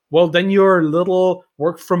startup, well, then your little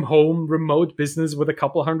work from home remote business with a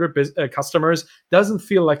couple hundred customers doesn't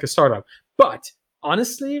feel like a startup. But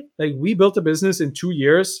honestly, like we built a business in 2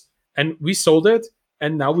 years and we sold it,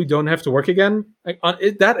 and now we don't have to work again. Like,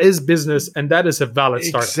 that is business, and that is a valid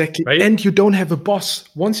startup. Exactly. Right? And you don't have a boss.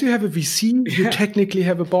 Once you have a VC, you technically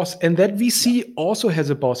have a boss. And that VC also has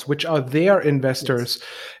a boss, which are their investors.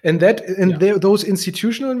 Yes. And those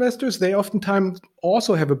institutional investors, they oftentimes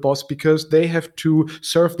also have a boss because they have to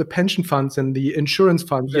serve the pension funds and the insurance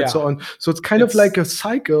funds and so on. So it's kind of like a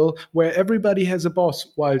cycle where everybody has a boss,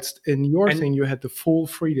 whilst in your thing, you had the full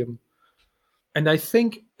freedom. And I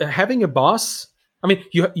think having a boss, I mean,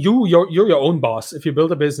 you're your own boss. If you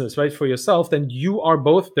build a business, right, for yourself, then you are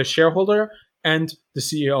both the shareholder and the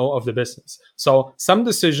CEO of the business. So some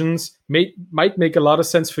decisions might make a lot of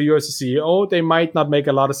sense for you as a CEO. They might not make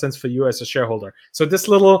a lot of sense for you as a shareholder. So this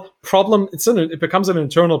little problem, it becomes an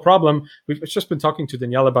internal problem. We've just been talking to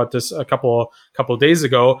Danielle about this a couple days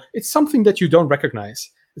ago. It's something that you don't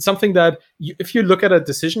recognize. It's something that if you look at a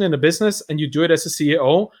decision in a business and you do it as a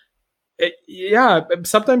CEO,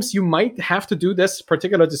 sometimes you might have to do this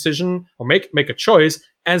particular decision or make a choice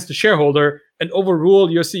as the shareholder and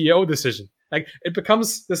overrule your CEO decision. Like it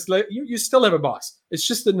becomes this, like, you still have a boss. It's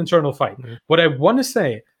just an internal fight. Mm-hmm. What I want to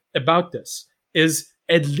say about this is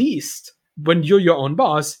at least when you're your own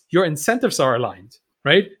boss, your incentives are aligned,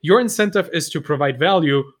 right? Your incentive is to provide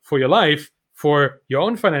value for your life, for your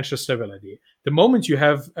own financial stability. The moment you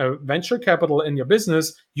have venture capital in your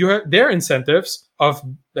business, you have their incentives of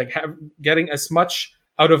like getting as much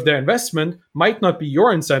out of their investment might not be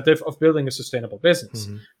your incentive of building a sustainable business.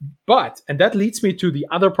 Mm-hmm. But, and that leads me to the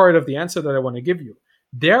other part of the answer that I want to give you.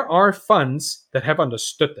 There are funds that have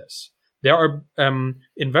understood this. There are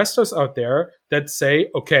investors out there that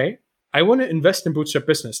say, okay, I want to invest in bootstrap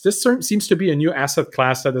business. This seems to be a new asset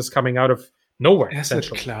class that is coming out of nowhere. Asset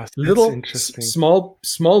class. Little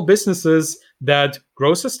small businesses that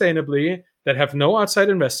grow sustainably, that have no outside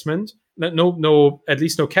investment, no at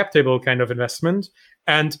least no cap table kind of investment,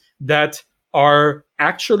 and that are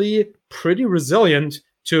actually pretty resilient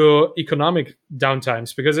to economic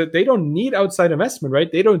downtimes because they don't need outside investment,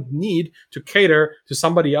 right? They don't need to cater to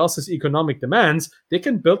somebody else's economic demands. They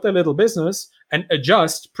can build their little business and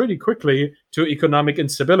adjust pretty quickly to economic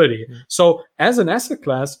instability. So as an asset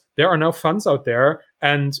class, there are now funds out there.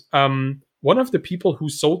 And one of the people who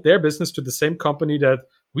sold their business to the same company that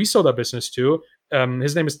we sold our business to,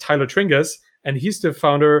 his name is Tyler Tringas, and he's the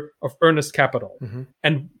founder of Earnest Capital.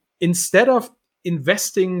 And instead of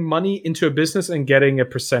investing money into a business and getting a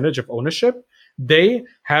percentage of ownership, they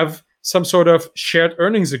have some sort of shared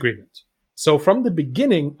earnings agreement. So from the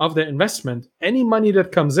beginning of their investment, any money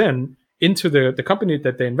that comes in into the company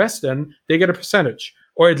that they invest in, they get a percentage.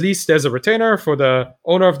 Or at least there's a retainer for the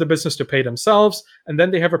owner of the business to pay themselves. And then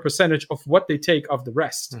they have a percentage of what they take of the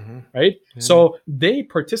rest, right? So they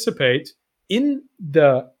participate in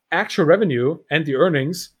the actual revenue and the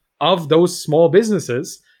earnings of those small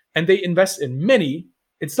businesses, and they invest in many.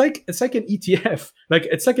 It's like an ETF, like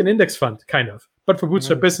it's like an index fund kind of, but for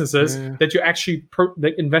bootstrap businesses that you actually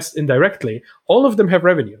invest in directly. All of them have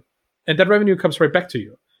revenue, and that revenue comes right back to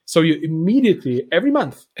you. So you immediately every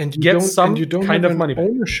month get some kind of money back.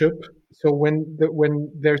 Ownership. So when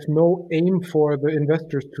there's no aim for the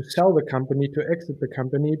investors to sell the company, to exit the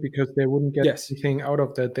company, because they wouldn't get anything out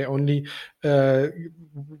of that. They only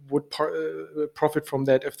would profit from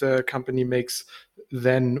that if the company makes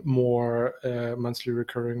then more monthly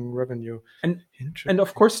recurring revenue. And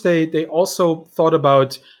of course, they also thought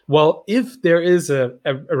about, well, if there is a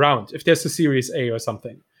round, if there's a Series A or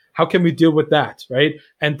something, how can we deal with that, right?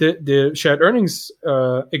 And the shared earnings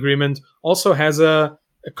agreement also has a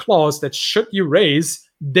clause that should you raise,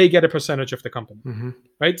 they get a percentage of the company,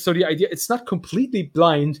 right? So the idea, it's not completely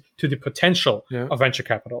blind to the potential of venture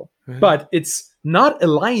capital, but it's not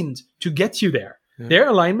aligned to get you there. Their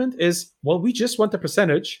alignment is, well, we just want the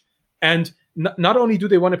percentage. And not only do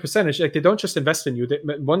they want a percentage, like they don't just invest in you.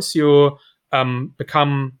 Once you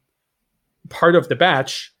become part of the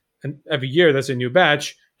batch, and every year there's a new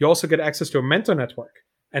batch, you also get access to a mentor network.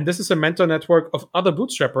 And this is a mentor network of other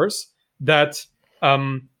bootstrappers that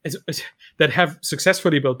that have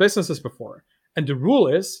successfully built businesses before. And the rule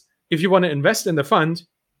is, if you want to invest in the fund,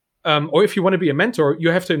 or if you want to be a mentor,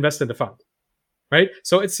 you have to invest in the fund, right?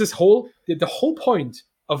 So it's the whole point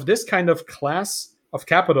of this kind of class of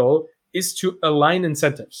capital is to align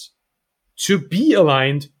incentives, to be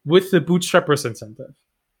aligned with the bootstrappers incentive.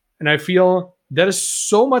 And I feel that is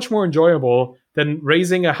so much more enjoyable than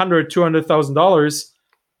raising $100,000, $200,000,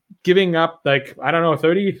 giving up like, I don't know,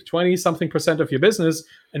 30, 20 something % of your business,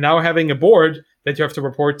 and now having a board that you have to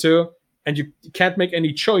report to, and you can't make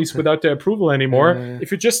any choice without their approval anymore.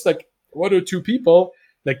 If you're just like one or two people,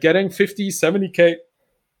 like getting 50, 70K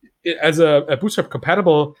as a bootstrap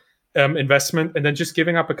compatible investment, and then just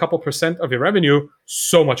giving up a couple % of your revenue,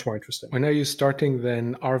 so much more interesting. When are you starting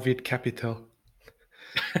then Arvid Capital?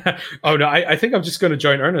 Oh no, I think I'm just going to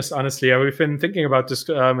join Earnest, honestly. We've been thinking about this.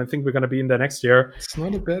 I think we're going to be in there next year. It's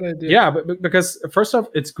not a bad idea. Yeah, but because first off,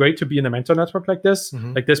 it's great to be in a mentor network like this.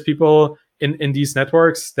 Like there's people in these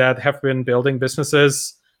networks that have been building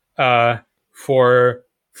businesses for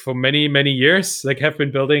many, many years, like have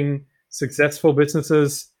been building successful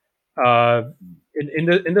businesses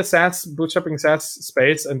in the SaaS, bootstrapping SaaS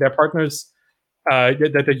space, and their partners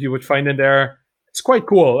that you would find in there. It's quite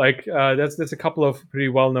cool. Like there's a couple of pretty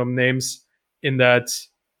well-known names in that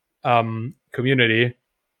community.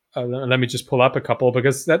 Let me just pull up a couple,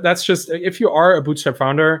 because that's just, if you are a bootstrap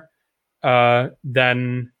founder,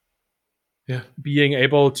 then being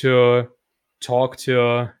able to talk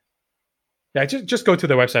to, just go to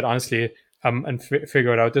the website, honestly, and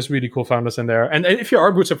figure it out. There's really cool founders in there. And if you are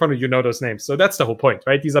a bootstrap founder, you know those names. So that's the whole point,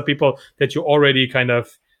 right? These are people that you already kind of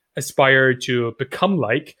aspire to become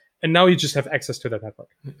like, and now you just have access to that network.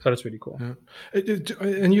 So that's really cool.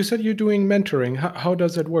 And you said you're doing mentoring. How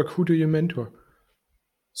does that work? Who do you mentor?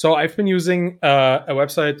 So I've been using a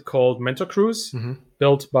website called Mentor Cruise,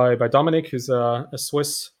 built by Dominic, who's a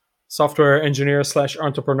Swiss software engineer /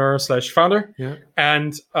 entrepreneur / founder.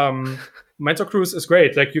 And Mentor Cruise is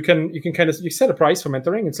great. Like you can kind of, you set a price for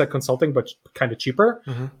mentoring. It's like consulting, but kind of cheaper.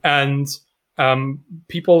 And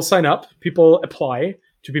people sign up, people apply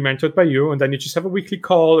to be mentored by you, and then you just have a weekly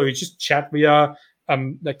call, or you just chat via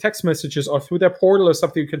like text messages or through their portal or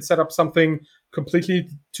something. You can set up something completely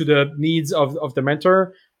to the needs of the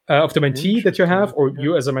mentor, of the mentee that you have, or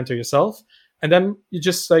you as a mentor yourself. And then you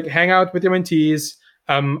just like hang out with your mentees.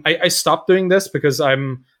 I stopped doing this because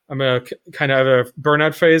I'm a kind of a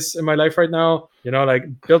burnout phase in my life right now. You know, like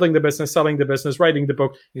building the business, selling the business, writing the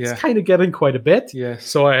book. It's kind of getting quite a bit.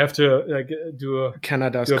 So I have to like do a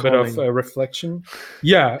bit of reflection.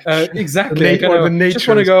 Exactly. The nature just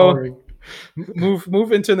want to go.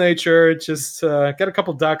 move into nature, just get a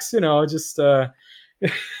couple ducks, just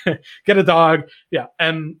get a dog. Yeah.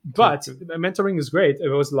 But mentoring is great. It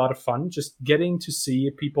was a lot of fun just getting to see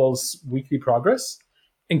people's weekly progress,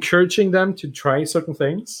 encouraging them to try certain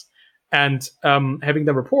things, and having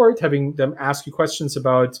them report, having them ask you questions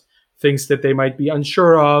about things that they might be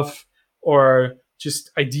unsure of, or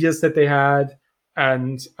just ideas that they had.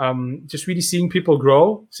 And just really seeing people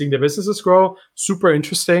grow, seeing their businesses grow, super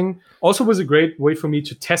interesting. Also was a great way for me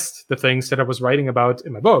to test the things that I was writing about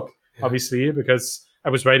in my book, obviously, because I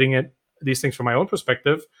was writing these things from my own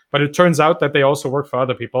perspective. But it turns out that they also work for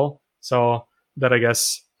other people. So that, I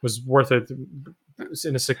guess, was worth it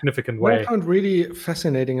in a significant way. What I found really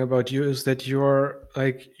fascinating about you is that you're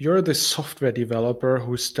the software developer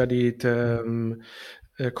who studied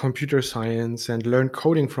computer science and learn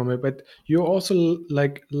coding from it, but you also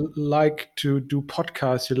like to do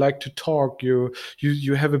podcasts, you like to talk, you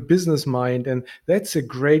have a business mind, and that's a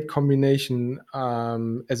great combination.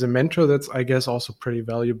 As a mentor, that's, I guess, also pretty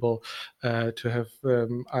valuable to have.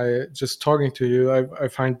 I just talking to you, I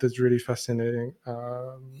find this really fascinating.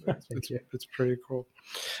 It's pretty cool.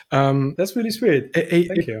 That's really sweet.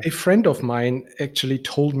 Thank you. A friend of mine actually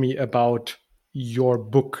told me about your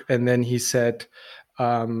book, and then he said,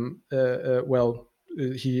 well,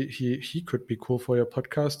 he could be cool for your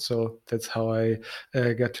podcast. So that's how I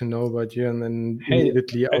got to know about you, and then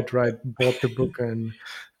immediately outright bought the book. And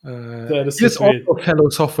he's also a fellow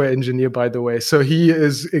software engineer, by the way. So he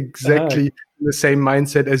is exactly the same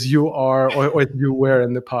mindset as you are, or you were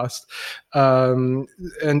in the past.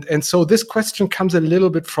 And so this question comes a little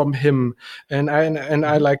bit from him, and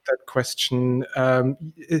I like that question.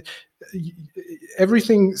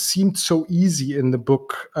 Everything seemed so easy in the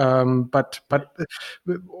book, but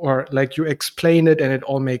or like you explain it and it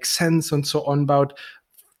all makes sense and so on. But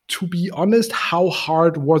to be honest, how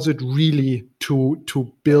hard was it really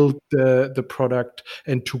to build the product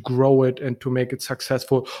and to grow it and to make it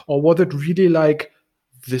successful? Or was it really like,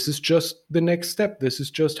 this is just the next step, this is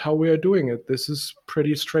just how we are doing it, this is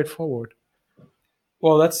pretty straightforward?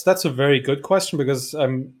 Well, that's a very good question, because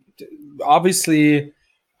obviously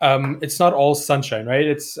it's not all sunshine, right?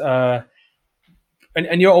 It's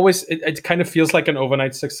and you're always, it kind of feels like an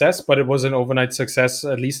overnight success, but it was an overnight success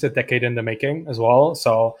at least a decade in the making as well.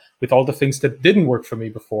 So with all the things that didn't work for me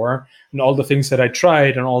before, and all the things that I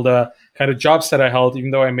tried, and all the kind of jobs that I held,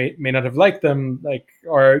 even though I may not have liked them, like,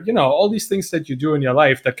 or all these things that you do in your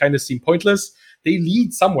life that kind of seem pointless, they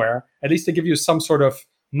lead somewhere. At least they give you some sort of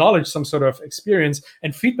knowledge, some sort of experience.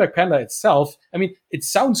 And Feedback Panda itself, I mean, it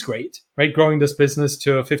sounds great, right? Growing this business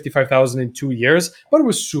to 55,000 in 2 years, but it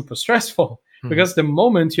was super stressful. Because the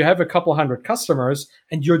moment you have a couple hundred customers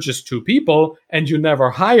and you're just two people and you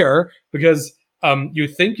never hire because you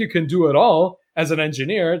think you can do it all as an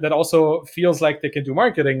engineer that also feels like they can do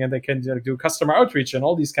marketing and they can do customer outreach and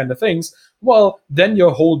all these kind of things, well, then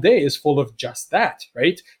your whole day is full of just that,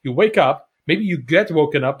 right? You wake up, maybe you get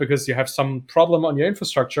woken up because you have some problem on your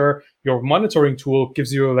infrastructure. Your monitoring tool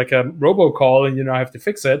gives you like a robocall and you have to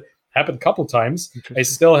fix it. Happened a couple times. I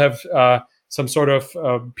still have some sort of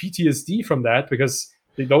PTSD from that, because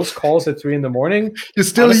those calls at 3 a.m, you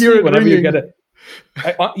still hear it whenever you get it.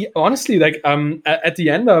 Honestly, like at the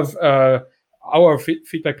end of our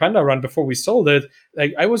Feedback Panda run before we sold it,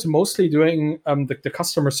 like I was mostly doing the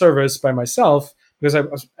customer service by myself, because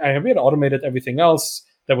I had automated everything else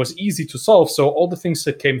that was easy to solve. So all the things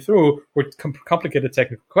that came through were complicated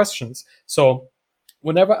technical questions. So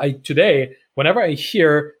whenever I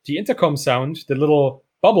hear the intercom sound, the little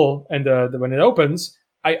bubble, and when it opens,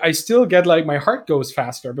 I still get like my heart goes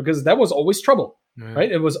faster, because that was always trouble,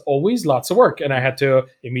 right? It was always lots of work, and I had to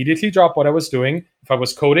immediately drop what I was doing. If I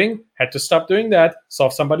was coding, had to stop doing that,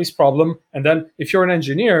 solve somebody's problem. And then if you're an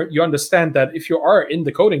engineer, you understand that if you are in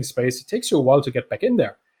the coding space, it takes you a while to get back in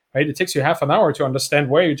there, right? It takes you half an hour to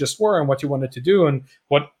understand where you just were and what you wanted to do and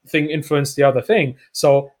what thing influenced the other thing.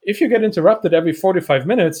 So if you get interrupted every 45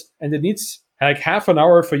 minutes and it needs like half an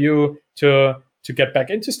hour for you to get back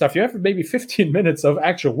into stuff, you have maybe 15 minutes of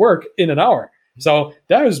actual work in an hour. So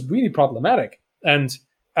that was really problematic. And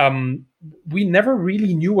we never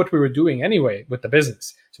really knew what we were doing anyway with the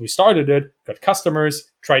business. So we started it, got customers,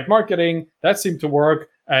 tried marketing, that seemed to work,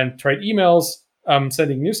 and tried emails,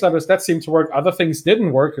 sending newsletters, that seemed to work. Other things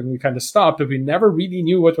didn't work, and we kind of stopped, but we never really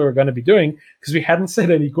knew what we were going to be doing, because we hadn't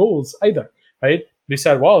set any goals either, right? We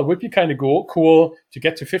said, well, it would be kind of cool to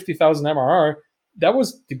get to 50,000 MRR. That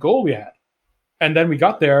was the goal we had. And then we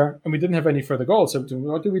got there and we didn't have any further goals. So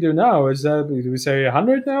what do we do now? Do we say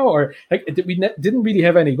 100 now? Or like we didn't really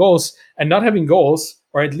have any goals, and not having goals,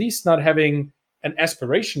 or at least not having an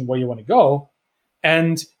aspiration where you want to go,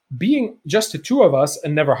 and being just the two of us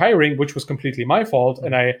and never hiring, which was completely my fault.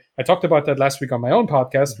 And I talked about that last week on my own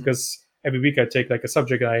podcast, because every week I take like a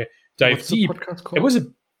subject and I dive What's deep. The podcast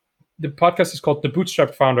called? The podcast is called The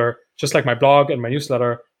Bootstrapped Founder, just like my blog and my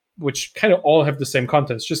newsletter, which kind of all have the same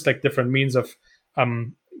content. It's just like different means of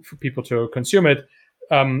for people to consume it.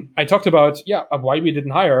 I talked about why we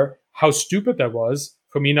didn't hire, how stupid that was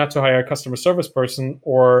for me not to hire a customer service person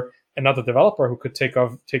or another developer who could take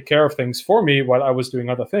care of things for me while I was doing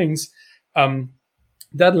other things.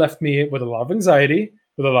 That left me with a lot of anxiety,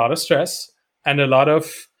 with a lot of stress, and a lot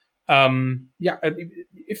of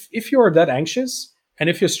if you're that anxious and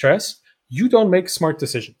if you're stressed, you don't make smart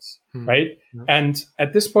decisions, right? Yeah. And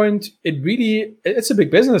at this point, it's a big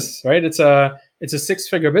business, right? It's a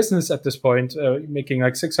 6-figure business at this point, making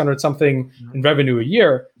like 600 something in revenue a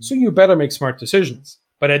year. So you better make smart decisions.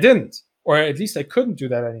 But I didn't, or at least I couldn't do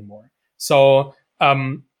that anymore. So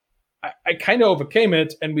I kind of overcame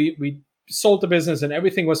it, and we sold the business and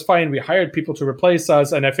everything was fine. We hired people to replace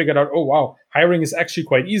us, and I figured out, oh wow, hiring is actually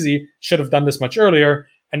quite easy. Should have done this much earlier.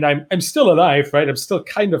 And I'm still alive, right? I'm still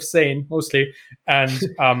kind of sane, mostly. And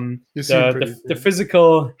the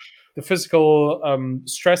physical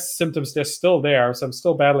stress symptoms, they're still there. So I'm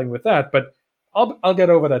still battling with that, but I'll get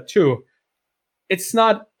over that too. It's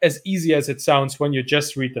not as easy as it sounds when you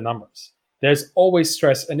just read the numbers. There's always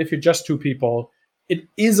stress. And if you're just two people, it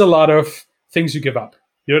is a lot of things you give up.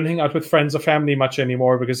 You don't hang out with friends or family much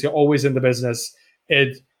anymore because you're always in the business.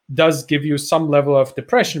 It does give you some level of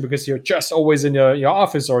depression because you're just always in your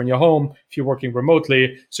office or in your home if you're working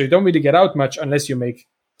remotely. So you don't really get out much unless you make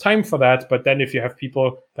time for that. But then if you have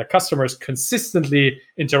people, like customers, consistently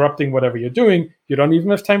interrupting whatever you're doing, you don't even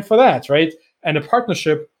have time for that, right? And a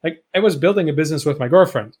partnership, like I was building a business with my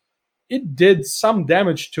girlfriend. It did some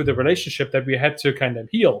damage to the relationship that we had to kind of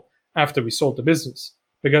heal after we sold the business.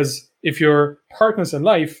 Because if you're partners in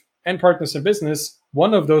life and partners in business,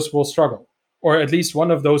 one of those will struggle. Or at least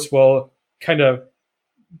one of those will kind of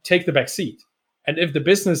take the back seat. And if the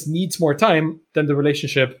business needs more time, then the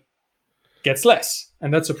relationship gets less.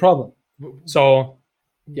 And that's a problem. So,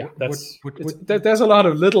 there's a lot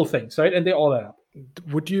of little things, right? And they all add up.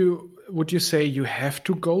 Would you say you have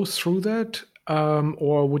to go through that?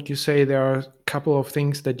 Or would you say there are a couple of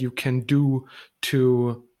things that you can do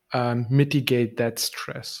to mitigate that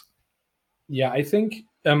stress? Yeah, I think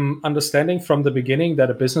understanding from the beginning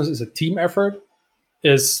that a business is a team effort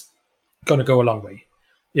is going to go a long way.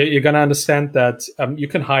 You're going to understand that you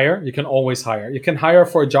can always hire. You can hire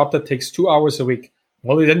for a job that takes 2 hours a week.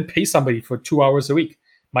 Well, you didn't pay somebody for 2 hours a week.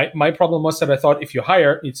 My problem was that I thought if you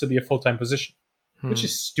hire, it needs to be a full-time position, which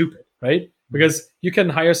is stupid, right? Because you can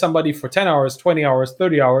hire somebody for 10 hours, 20 hours,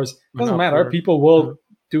 30 hours. Doesn't matter. People will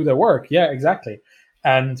do their work. Yeah, exactly.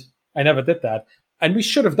 And I never did that. And we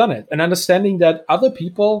should have done it. And understanding that other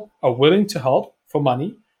people are willing to help for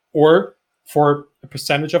money or for a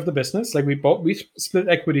percentage of the business. Like we split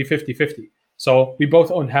equity 50-50. So we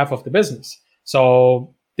both own half of the business.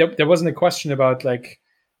 So there wasn't a question about like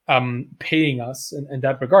paying us in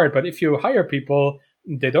that regard. But if you hire people,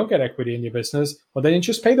 they don't get equity in your business, well, then you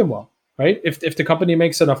just pay them well, right? If the company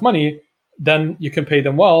makes enough money, then you can pay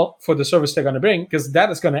them well for the service they're going to bring, because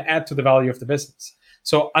that is going to add to the value of the business.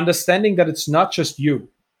 So understanding that it's not just you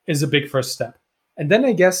is a big first step. And then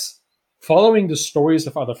I guess following the stories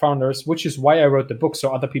of other founders, which is why I wrote the book,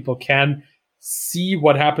 so other people can see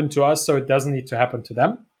what happened to us so it doesn't need to happen to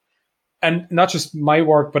them. And not just my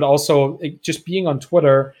work, but also just being on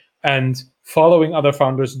Twitter and following other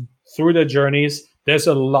founders through their journeys. There's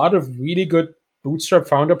a lot of really good Bootstrap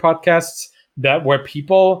founder podcasts where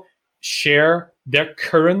people share their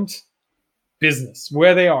current business,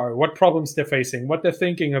 where they are, what problems they're facing, what they're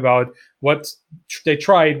thinking about, what they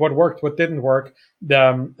tried, what worked, what didn't work.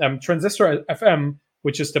 The Transistor FM,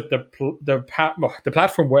 which is the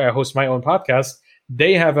platform where I host my own podcast,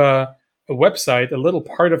 they have a website, a little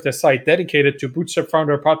part of their site dedicated to Bootstrap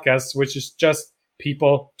founder podcasts, which is just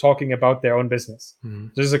people talking about their own business.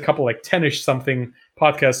 There's a couple, like 10-ish something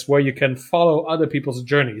podcasts where you can follow other people's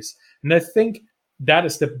journeys. And I think that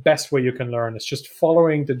is the best way you can learn. It's just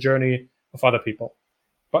following the journey of other people,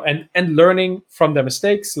 and learning from their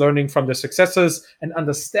mistakes, learning from their successes, and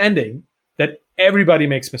understanding that everybody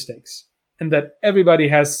makes mistakes and that everybody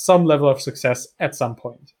has some level of success at some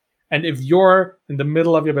point. And if you're in the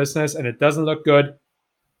middle of your business and it doesn't look good,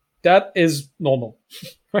 that is normal,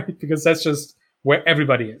 right? Because that's just where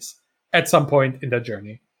everybody is at some point in their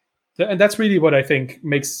journey. And that's really what I think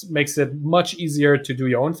makes it much easier to do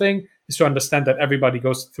your own thing, is to understand that everybody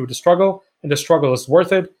goes through the struggle, and the struggle is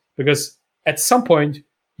worth it, because at some point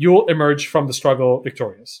you'll emerge from the struggle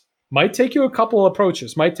victorious. Might take you a couple of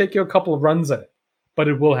approaches, might take you a couple of runs at it, but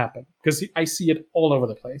it will happen because I see it all over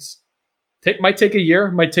the place. Might take a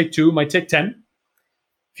year, might take 2, might take 10.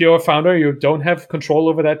 If you're a founder, you don't have control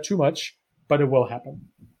over that too much, but it will happen.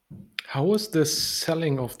 How was the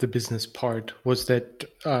selling of the business part? Was that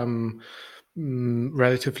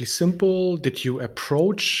relatively simple? Did you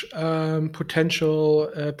approach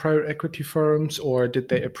potential private equity firms, or did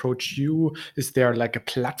they approach you? Is there like a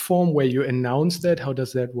platform where you announce that? How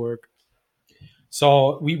does that work?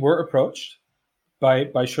 So we were approached by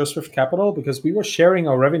SureSwift Capital because we were sharing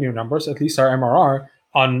our revenue numbers, at least our MRR,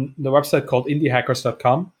 on the website called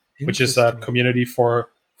indiehackers.com, which is a community for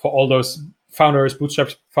all those founders, bootstrap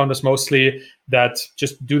founders mostly, that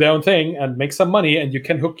just do their own thing and make some money, and you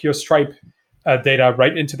can hook your Stripe data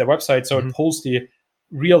right into the website. So it pulls the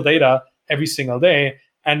real data every single day.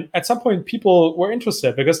 And at some point, people were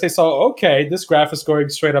interested because they saw, okay, this graph is going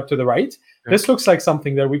straight up to the right. Yeah. This looks like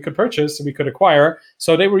something that we could purchase, we could acquire.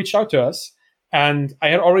 So they reached out to us. And I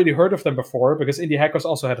had already heard of them before because Indie Hackers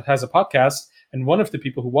also has a podcast. And one of the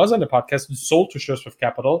people who was on the podcast sold to SureSwift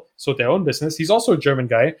Capital, sold their own business. He's also a German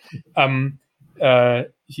guy.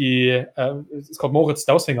 It's called Moritz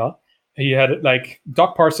Dausinger. He had like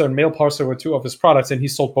Dog Parser and Mail Parser were 2 of his products, and he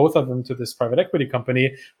sold both of them to this private equity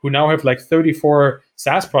company who now have like 34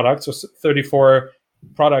 SaaS products or 34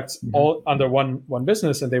 products all under one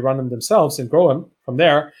business, and they run them themselves and grow them from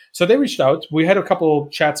there. So they reached out. We had a couple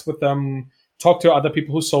chats with them, talked to other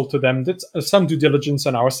people who sold to them, did some due diligence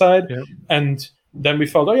on our side, and then we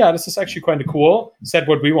felt, oh yeah, this is actually kind of cool. Said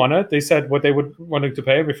what we wanted. They said what they wanted to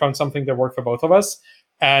pay. We found something that worked for both of us,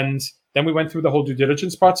 and then we went through the whole due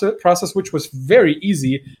diligence process, which was very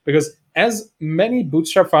easy because, as many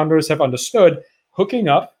bootstrap founders have understood, hooking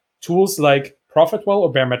up tools like Profitwell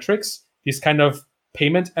or Baremetrics, these kind of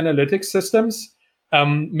payment analytics systems,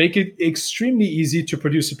 make it extremely easy to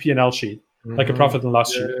produce a P&L sheet, like a profit and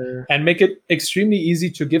loss sheet, and make it extremely easy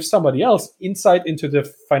to give somebody else insight into the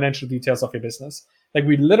financial details of your business. Like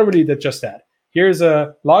we literally did just that. Here's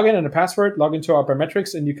a login and a password, log into our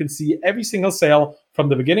Baremetrics, and you can see every single sale from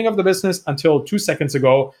the beginning of the business until 2 seconds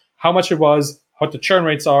ago, how much it was, what the churn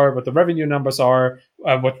rates are, what the revenue numbers are,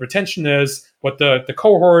 what retention is, what the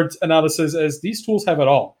cohort analysis is. These tools have it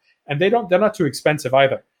all. And they're not too expensive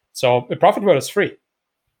either. So the Profitwell is free.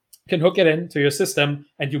 You can hook it into your system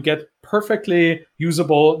and you get perfectly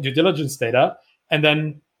usable due diligence data. And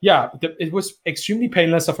then, it was extremely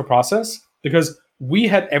painless of a process because we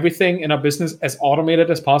had everything in our business as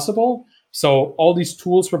automated as possible. So all these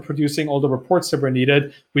tools were producing all the reports that were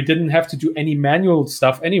needed. We didn't have to do any manual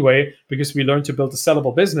stuff anyway, because we learned to build a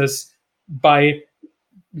sellable business by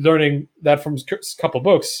learning that from a couple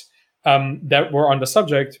books that were on the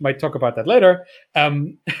subject. Might talk about that later.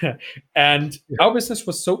 And our business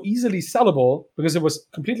was so easily sellable because it was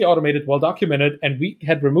completely automated, well documented, and we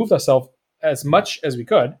had removed ourselves as much as we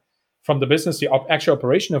could from the business, the actual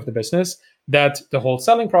operation of the business, that the whole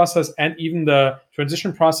selling process and even the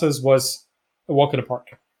transition process was a walk in the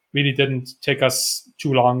park. Really didn't take us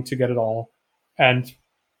too long to get it all. And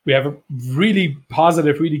we have a really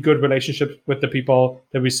positive, really good relationship with the people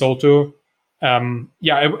that we sold to.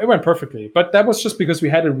 It went perfectly. But that was just because we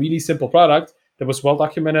had a really simple product that was well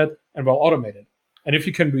documented and well automated. And if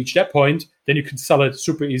you can reach that point, then you can sell it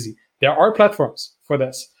super easy. There are platforms for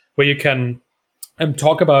this where you can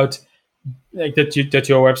talk about like that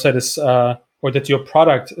your website is or that your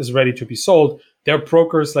product is ready to be sold. There are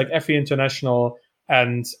brokers like FE International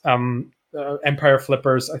and Empire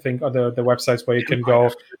Flippers, I think, are the websites where you can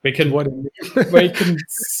go. Where you can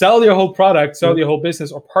sell your whole product, sell your whole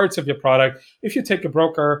business or parts of your product. If you take a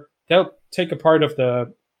broker, they'll take a part of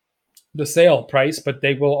the sale price, but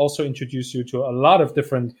they will also introduce you to a lot of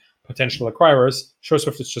different potential acquirers.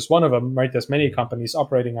 SureSwift is just one of them, right? There's many companies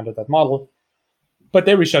operating under that model. But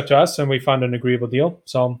they reached out to us and we found an agreeable deal.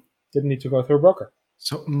 So didn't need to go through a broker.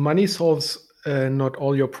 So money solves not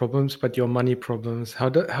all your problems, but your money problems. How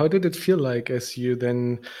did it feel like as you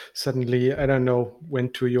then suddenly, I don't know,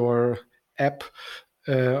 went to your app,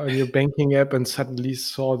 on your banking app, and suddenly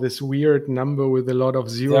saw this weird number with a lot of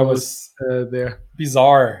zeros there?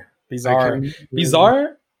 Bizarre.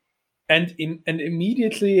 And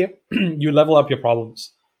immediately you level up your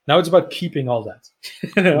problems. Now it's about keeping all that.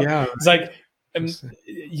 Yeah. It's like,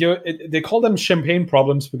 they call them champagne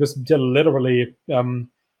problems because they're literally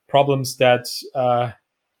problems that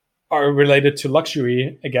are related to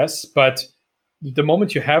luxury, I guess. But the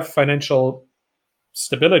moment you have financial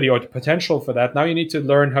stability or the potential for that, now you need to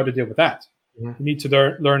learn how to deal with that. You need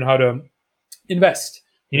to learn how to invest.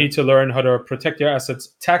 You need to learn how to protect your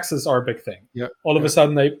assets. Taxes are a big thing. All of a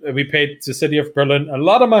sudden, we paid the city of Berlin a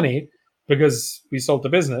lot of money because we sold the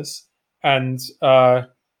business. And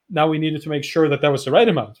now we needed to make sure that that was the right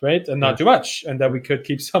amount, right, and not too much, and that we could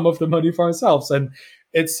keep some of the money for ourselves. And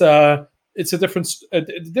it's a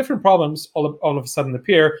different problems all of a sudden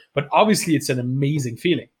appear, but obviously it's an amazing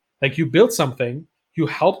feeling. Like, you built something, you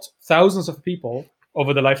helped thousands of people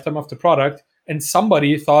over the lifetime of the product, and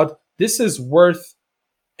somebody thought this is worth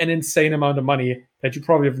an insane amount of money that you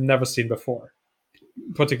probably have never seen before,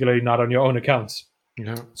 particularly not on your own accounts.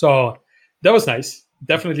 Yeah. So that was nice.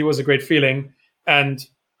 Definitely was a great feeling. And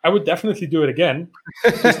I would definitely do it again.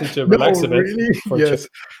 Just need to relax a bit. Really? Yes.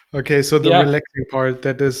 Okay, so the relaxing part,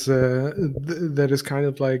 that is kind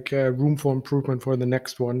of like room for improvement for the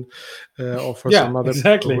next one, or for some other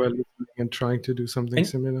people who are listening and trying to do something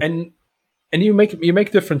similar. And you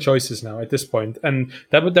make different choices now at this point. And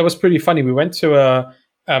that was pretty funny. We went to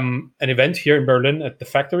an event here in Berlin at the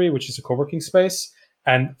Factory, which is a co-working space,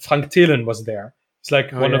 and Frank Thelen was there. It's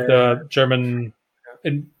like one of the German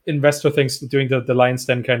investor things, doing the Lion's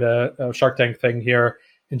Den kind of Shark Tank thing here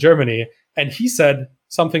in Germany. And he said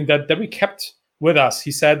something that we kept with us.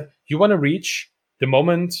 He said, you want to reach the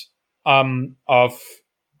moment of,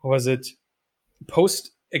 what was it,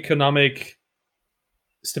 post-economic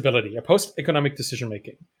stability, a post-economic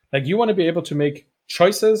decision-making. Like, you want to be able to make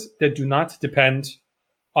choices that do not depend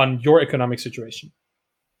on your economic situation.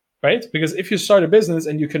 Right? Because if you start a business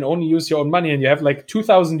and you can only use your own money and you have like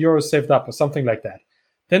 2,000 euros saved up or something like that,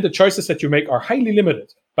 then the choices that you make are highly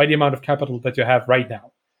limited by the amount of capital that you have right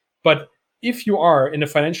now. But if you are in a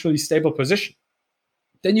financially stable position,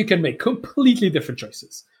 then you can make completely different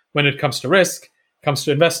choices when it comes to risk, comes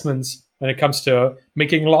to investments, when it comes to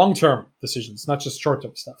making long-term decisions, not just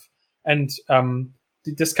short-term stuff. And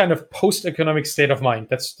this kind of post-economic state of mind,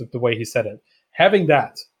 that's the way he said it. Having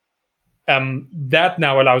that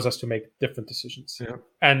now allows us to make different decisions. Yeah.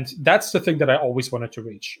 And that's the thing that I always wanted to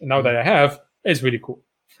reach. And now that I have, it's really cool.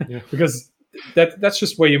 Yeah. Because that's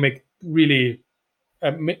just where you make really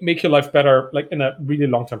make your life better, like in a really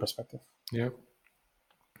long-term perspective. Yeah.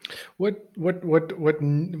 What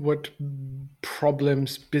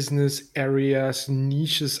problems, business areas,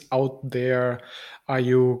 niches out there are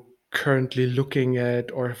you currently looking at,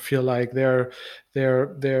 or feel like they're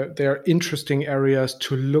interesting areas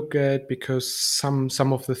to look at because some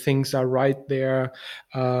of the things are right there?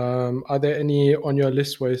 Are there any on your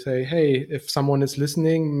list where you say, hey, if someone is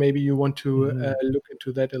listening, maybe you want to look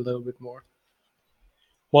into that a little bit more?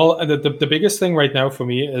 Well, the biggest thing right now for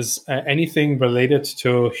me is anything related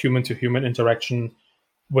to human interaction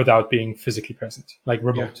without being physically present, like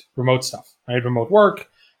remote stuff, right? Remote work,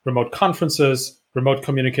 remote conferences, remote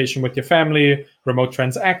communication with your family, remote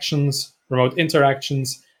transactions, remote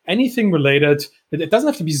interactions, anything related. It doesn't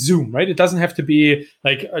have to be Zoom, right? It doesn't have to be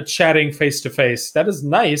like a chatting face to face. That is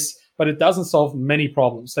nice, but it doesn't solve many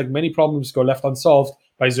problems. Like, many problems go left unsolved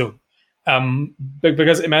by Zoom.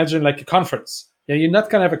 Because imagine like a conference. Yeah, you're not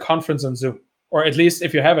going to have a conference on Zoom, or at least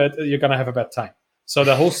if you have it, you're going to have a bad time. So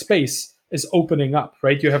the whole space is opening up,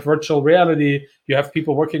 right? You have virtual reality, you have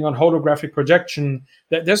people working on holographic projection.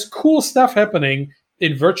 There's cool stuff happening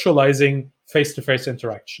in virtualizing face-to-face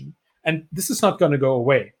interaction. And this is not going to go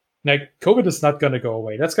away. Like, COVID is not going to go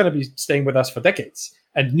away. That's going to be staying with us for decades.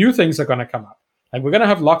 And new things are going to come up. Like, we're going to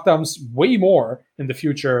have lockdowns way more in the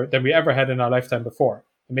future than we ever had in our lifetime before.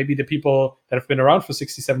 And maybe the people that have been around for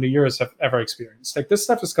 60, 70 years have ever experienced. Like, this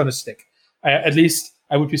stuff is going to stick. At least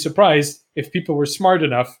I would be surprised if people were smart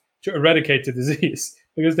enough to eradicate the disease,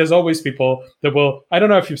 because there's always people that will, I don't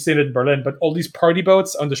know if you've seen it in Berlin, but all these party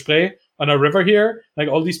boats on the Spree, on a river here, like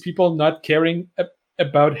all these people not caring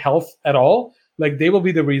about health at all, like they will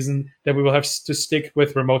be the reason that we will have to stick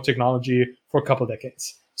with remote technology for a couple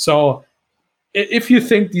decades. So if you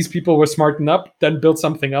think these people were smartened up, then build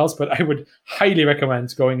something else. But I would highly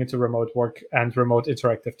recommend going into remote work and remote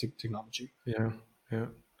interactive technology. Yeah.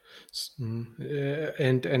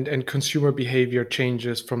 And consumer behavior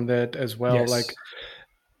changes from that as well. Yes. Like,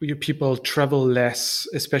 people travel less,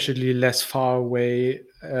 especially less far away.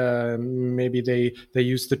 Maybe they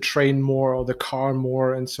use the train more or the car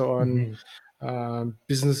more, and so on.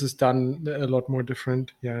 Business is done a lot more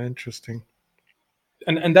different. Yeah, interesting.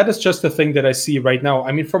 And that is just the thing that I see right now.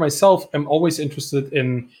 I mean, for myself, I'm always interested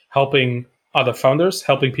in helping other founders,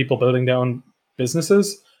 helping people building their own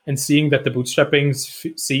businesses, and seeing that the bootstrapping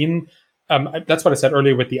scene, that's what I said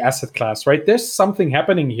earlier with the asset class, right? There's something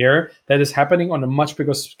happening here that is happening on a much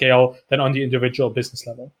bigger scale than on the individual business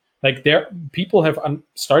level. Like, people have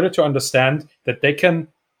started to understand that they can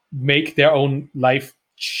make their own life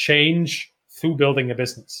change through building a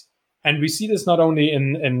business. And we see this not only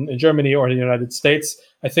in Germany or the United States.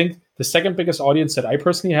 I think the second biggest audience that I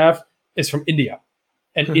personally have is from India.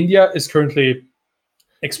 And India is currently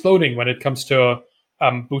exploding when it comes to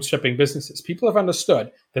bootstrapping businesses. People have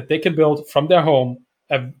understood that they can build from their home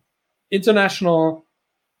an international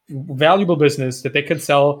valuable business that they can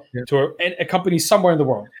sell to a company somewhere in the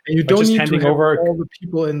world. And you don't need to have all the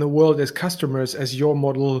people in the world as customers, as your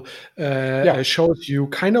model shows. You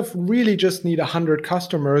kind of really just need 100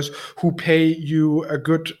 customers who pay you a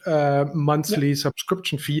good monthly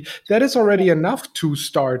subscription fee. That is already enough to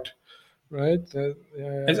start, right?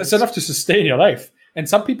 It's enough to sustain your life. And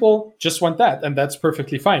some people just want that, and that's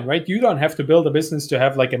perfectly fine, right? You don't have to build a business to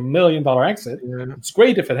have like $1 million exit. It's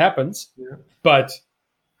great if it happens, but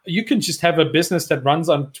you can just have a business that runs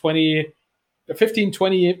on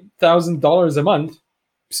 $20,000 a month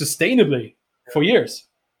sustainably for years.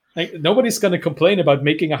 Like, nobody's going to complain about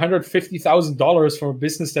making $150,000 from a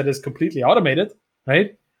business that is completely automated,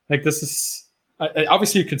 right? Like, this is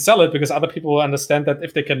obviously you can sell it because other people will understand that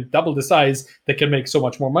if they can double the size, they can make so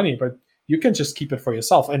much more money. But you can just keep it for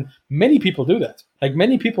yourself. And many people do that. Like,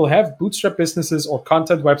 many people have bootstrap businesses or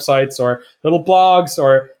content websites or little blogs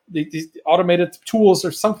or these automated tools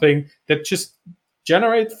or something that just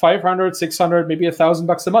generate 500, 600, maybe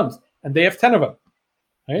 $1,000 a month. And they have 10 of them,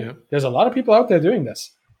 right? Yeah. There's a lot of people out there doing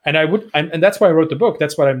this. And and that's why I wrote the book.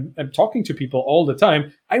 That's why I'm talking to people all the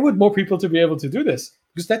time. I want more people to be able to do this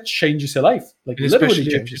because that changes your life. Like, literally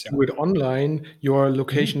changes your life. With online, you're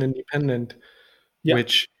location independent. Yeah.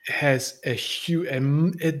 Which has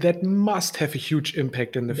that must have a huge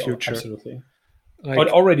impact in the future. Absolutely. Like, it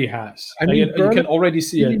already has. I mean, you can already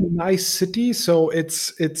see it. Nice city, so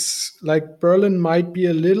it's like Berlin might be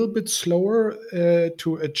a little bit slower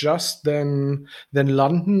to adjust than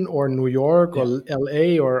London or New York or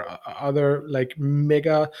LA or other like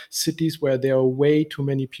mega cities where there are way too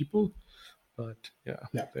many people. But there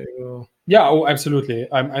you go. Yeah, oh, absolutely.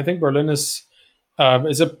 I think Berlin is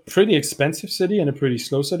a pretty expensive city and a pretty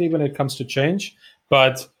slow city when it comes to change.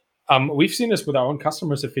 But we've seen this with our own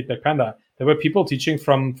customers at Feedback Panda. There were people teaching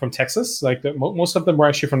from Texas. Like, most of them were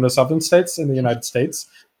actually from the southern states in the United States,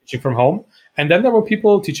 teaching from home. And then there were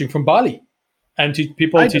people teaching from Bali and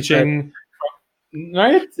people teaching from,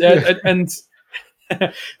 right? And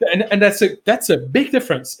that's a big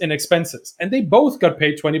difference in expenses. And they both got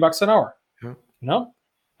paid $20 an hour. Yeah. You know?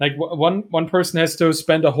 Like, one person has to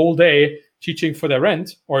spend a whole day teaching for their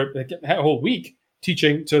rent, or a whole week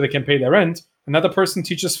teaching so they can pay their rent. Another person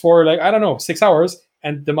teaches for 6 hours,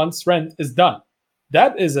 and the month's rent is done.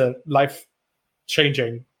 That is a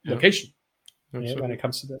life-changing location when it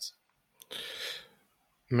comes to this.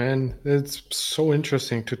 Man, it's so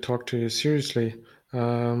interesting to talk to you. Seriously,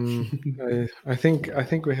 I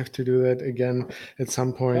think we have to do that again at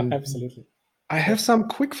some point. Yeah, absolutely. I have some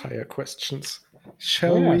quick-fire questions.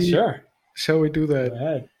 Shall we? Sure. Shall we do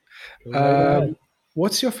that? Go ahead.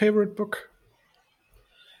 What's your favorite book?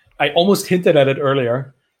 I almost hinted at it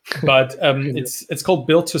earlier, but it's called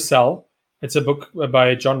Built to Sell. It's a book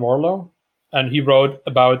by John Warlow, and he wrote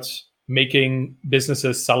about making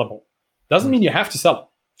businesses sellable. Doesn't mean you have to sell it.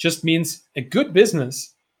 Just means a good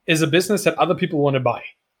business is a business that other people want to buy,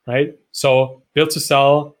 right? So Built to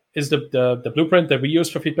Sell is the blueprint that we use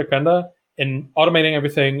for Feedback Panda in automating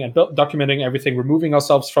everything and documenting everything, removing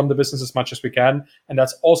ourselves from the business as much as we can. And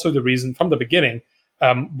that's also the reason from the beginning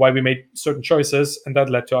why we made certain choices, and that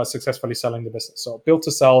led to us successfully selling the business. So Built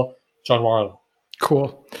to Sell, John Warlow.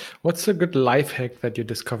 Cool. What's a good life hack that you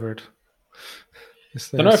discovered?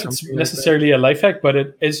 I don't know if it's necessarily a life hack, but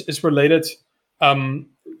it is related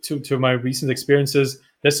to my recent experiences.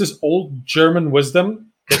 There's this old German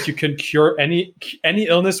wisdom that you can cure any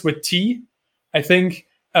illness with tea. I think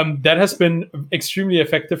that has been extremely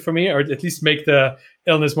effective for me, or at least make the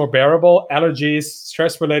illness more bearable. Allergies,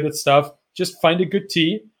 stress-related stuff. Just find a good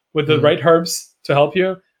tea with the right herbs to help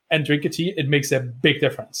you and drink a tea. It makes a big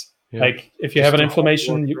difference. Yeah. Like, if you have an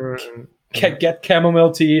inflammation, you get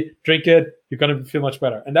chamomile tea, drink it, you're going to feel much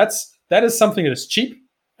better. And that is something that is cheap,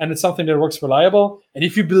 and it's something that works reliable. And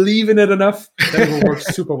if you believe in it enough, then it will work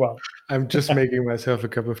super well. I'm just making myself a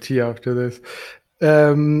cup of tea after this.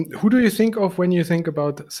 Who do you think of when you think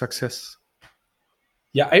about success?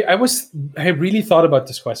 Yeah, I really thought about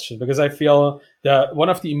this question because I feel that one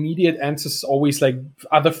of the immediate answers is always like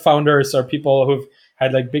other founders or people who've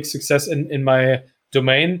had like big success in my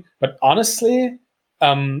domain. But honestly,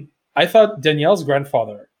 I thought Danielle's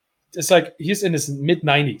grandfather, it's like he's in his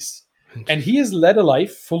mid-90s and he has led a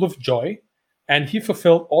life full of joy and he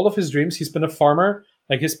fulfilled all of his dreams. He's been a farmer.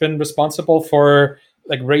 Like, he's been responsible for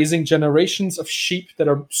like raising generations of sheep that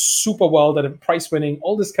are super well, that are price winning,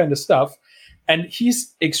 all this kind of stuff. And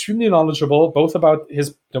he's extremely knowledgeable, both about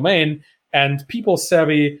his domain and people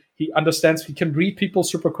savvy. He understands, he can read people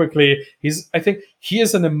super quickly. I think he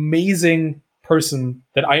is an amazing person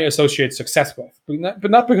that I associate success with,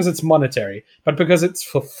 but not because it's monetary, but because it's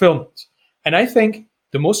fulfillment. And I think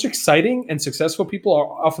the most exciting and successful people are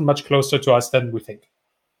often much closer to us than we think.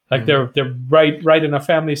 Like they're right in our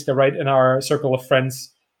families, they're right in our circle of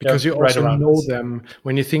friends. Because you right also know us. them.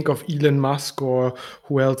 When you think of Elon Musk or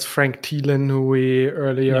who else, Frank Thielen, who we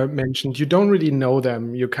earlier mentioned, you don't really know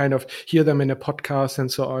them. You kind of hear them in a podcast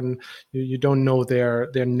and so on. You don't know their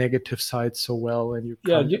negative sides so well, and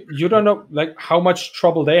you don't know like how much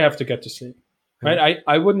trouble they have to get to sleep. Right?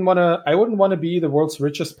 I wouldn't want to be the world's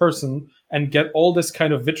richest person and get all this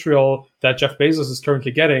kind of vitriol that Jeff Bezos is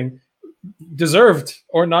currently getting, deserved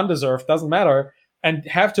or non-deserved, doesn't matter, and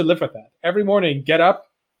have to live with that. Every morning, get up,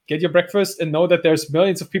 get your breakfast, and know that there's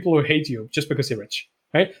millions of people who hate you just because you're rich,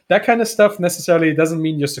 right? That kind of stuff necessarily doesn't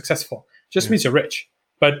mean you're successful. It just means you're rich.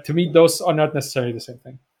 But to me, those are not necessarily the same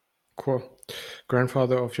thing. Cool.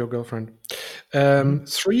 Grandfather of your girlfriend.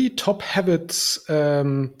 3 top habits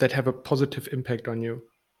that have a positive impact on you.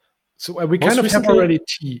 So we kind of have already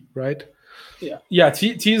tea, right? Yeah.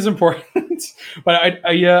 Tea is important, but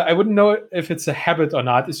I wouldn't know if it's a habit or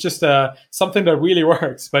not. It's just something that really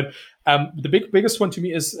works. But the biggest one to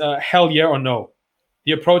me is hell yeah or no.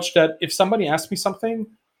 The approach that if somebody asks me something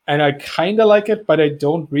and I kind of like it, but I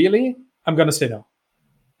don't really, I'm gonna say no.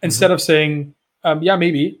 Instead of saying yeah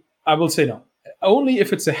maybe, I will say no. Only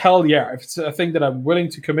if it's a hell yeah, if it's a thing that I'm willing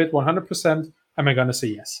to commit 100%, am I gonna say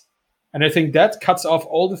yes? And I think that cuts off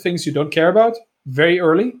all the things you don't care about very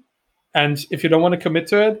early. And if you don't want to commit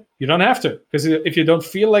to it, you don't have to. Because if you don't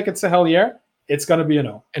feel like it's a hell yeah, it's going to be a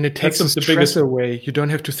no. And it takes the stress away. You don't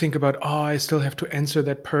have to think about, I still have to answer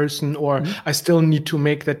that person, or I still need to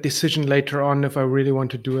make that decision later on if I really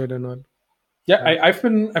want to do it or not. Yeah, I've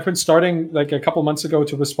been starting like a couple months ago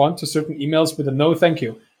to respond to certain emails with a no thank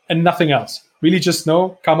you and nothing else. Really just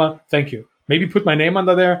no, comma, thank you. Maybe put my name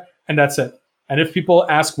under there and that's it. And if people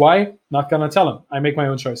ask why, not going to tell them. I make my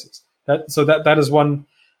own choices. That is one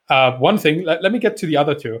thing. Let me get to the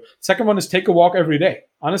other 2. Second one is take a walk every day.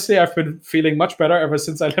 Honestly, I've been feeling much better ever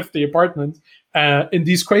since I left the apartment in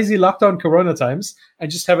these crazy lockdown Corona times, and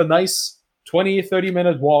just have a nice 20,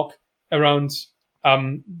 30-minute walk around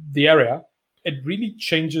the area. It really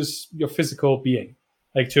changes your physical being,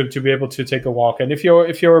 like to be able to take a walk. And if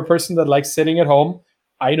you're a person that likes sitting at home,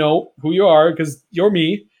 I know who you are because you're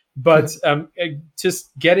me. But just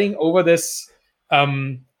getting over this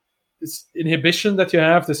inhibition that you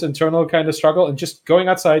have, this internal kind of struggle, and just going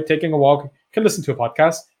outside, taking a walk. You can listen to a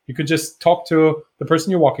podcast. You could just talk to the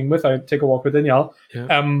person you're walking with. I take a walk with Danielle.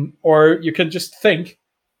 Yeah. Or you can just think.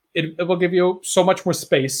 It will give you so much more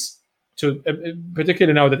space to,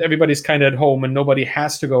 particularly now that everybody's kind of at home and nobody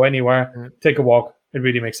has to go anywhere. Yeah. Take a walk. It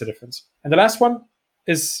really makes a difference. And the last one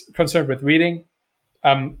is concerned with reading.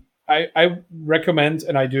 I recommend,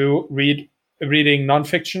 and I do reading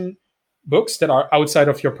nonfiction books that are outside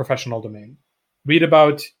of your professional domain. Read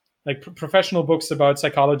about like professional books about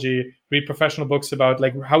psychology. Read professional books about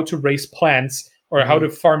like how to raise plants or how to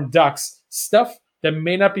farm ducks. Stuff that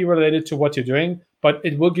may not be related to what you're doing, but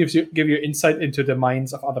it will give you insight into the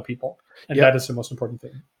minds of other people, and that is the most important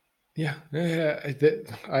thing. Yeah,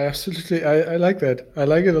 I absolutely, I like that. I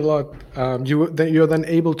like it a lot. You're then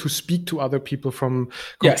able to speak to other people from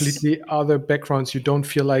completely other backgrounds. You don't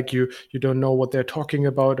feel like you don't know what they're talking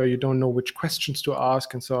about, or you don't know which questions to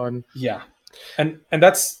ask, and so on. Yeah, and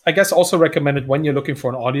that's, I guess, also recommended when you're looking for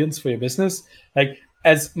an audience for your business. Like,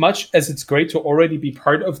 as much as it's great to already be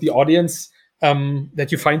part of the audience that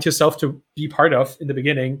you find yourself to be part of in the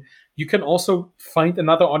beginning, you can also find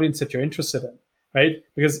another audience that you're interested in. Right?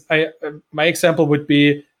 Because my example would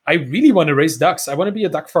be, I really want to raise ducks. I want to be a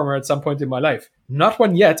duck farmer at some point in my life. Not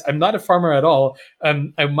one yet. I'm not a farmer at all.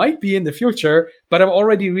 I might be in the future, but I'm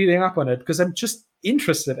already reading up on it because I'm just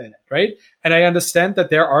interested in it, right? And I understand that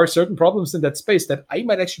there are certain problems in that space that I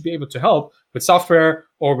might actually be able to help with software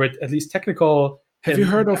or with at least technical. Have you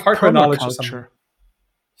heard of hardware knowledge or something?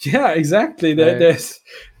 Yeah, exactly. Right. There's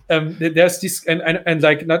this and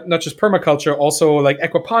like not just permaculture, also like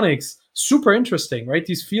aquaponics. Super interesting, right?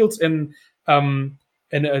 These fields in farming,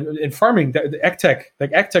 the agtech,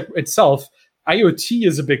 like agtech itself, IoT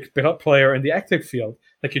is a big player in the agtech field.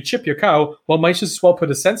 Like you chip your cow, well, might just as well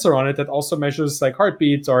put a sensor on it that also measures like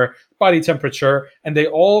heartbeats or body temperature, and they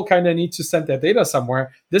all kind of need to send their data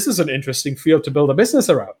somewhere. This is an interesting field to build a business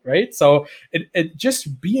around, right? So it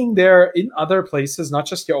just being there in other places, not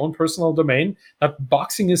just your own personal domain, not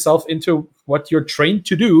boxing yourself into what you're trained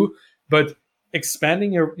to do, but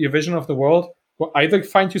expanding your vision of the world will either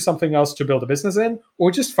find you something else to build a business in,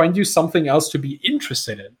 or just find you something else to be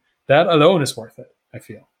interested in. That alone is worth it, I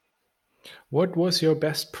feel. What was your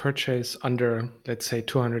best purchase under, let's say,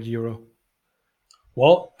 200 euro?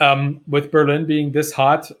 Well, with Berlin being this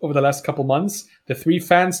hot over the last couple months, the 3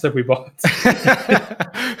 fans that we bought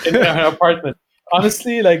in our apartment.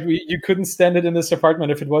 Honestly, like you couldn't stand it in this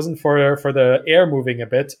apartment if it wasn't for the air moving a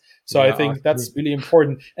bit. So I think that's really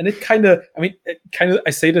important. And it kind of, I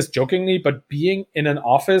say this jokingly, but being in an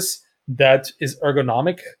office that is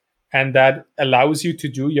ergonomic and that allows you to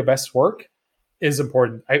do your best work is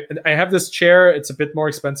important. I have this chair. It's a bit more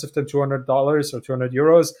expensive than $200 or 200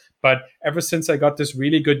 euros. But ever since I got this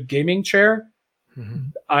really good gaming chair,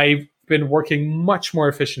 I've been working much more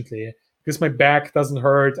efficiently because my back doesn't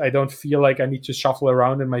hurt. I don't feel like I need to shuffle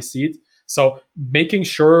around in my seat. So making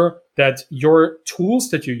sure that your tools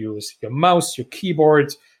that you use, your mouse, your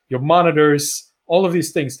keyboard, your monitors, all of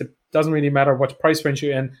these things, that doesn't really matter what price range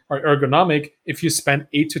you're in, are ergonomic. If you spend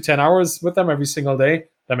 8 to 10 hours with them every single day,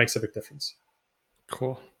 that makes a big difference.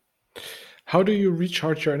 Cool. How do you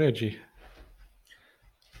recharge your energy?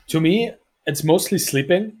 To me, it's mostly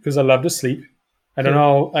sleeping because I love to sleep. I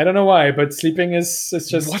don't know why, but sleeping is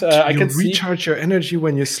just I can recharge your energy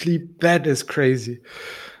when you sleep. That is crazy.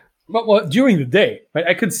 Well, during the day, right?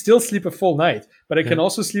 I could still sleep a full night, but I can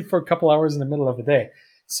also sleep for a couple hours in the middle of the day.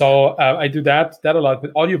 So I do that a lot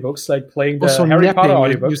with audiobooks, like playing the Harry Potter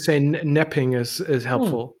audiobook. You say napping is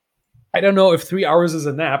helpful. I don't know if 3 hours is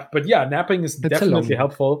a nap, but yeah, napping is definitely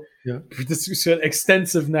helpful. Yeah. This is an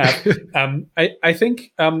extensive nap. I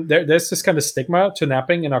think there's this kind of stigma to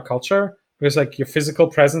napping in our culture because like your physical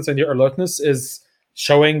presence and your alertness is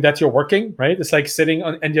showing that you're working, right? It's like sitting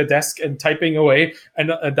on your desk and typing away, and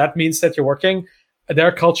that means that you're working. There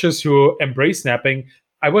are cultures who embrace napping.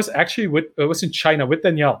 I was in China with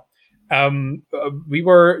Danielle.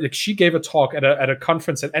 She gave a talk at a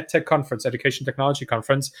conference, an EdTech conference, education technology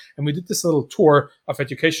conference, and we did this little tour of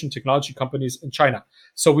education technology companies in China.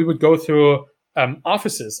 So we would go through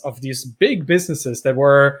offices of these big businesses that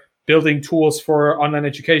were building tools for online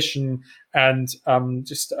education and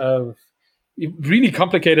really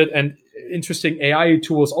complicated and interesting AI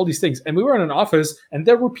tools, all these things. And we were in an office and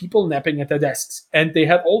there were people napping at their desks and they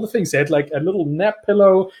had all the things. They had like a little nap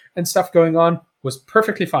pillow and stuff going on. Was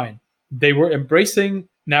perfectly fine. They were embracing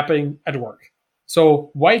napping at work.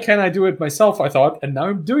 So why can't I do it myself, I thought, and now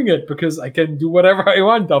I'm doing it because I can do whatever I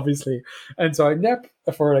want, obviously. And so I nap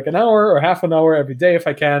for like an hour or half an hour every day if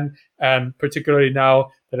I can, and particularly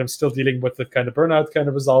now that I'm still dealing with the kind of burnout kind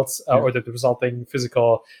of results or the resulting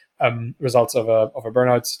physical results of a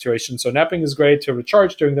burnout situation. So napping is great to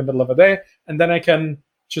recharge during the middle of a day, and then I can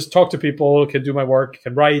just talk to people, can do my work,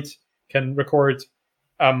 can write, can record.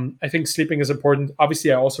 I think sleeping is important.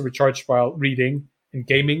 Obviously, I also recharge while reading and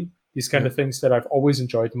gaming, these kind of things that I've always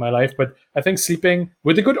enjoyed in my life. But I think sleeping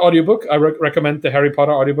with a good audiobook, I recommend the Harry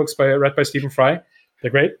Potter audiobooks read by Stephen Fry. They're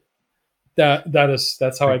great.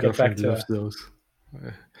 That's how I get back to those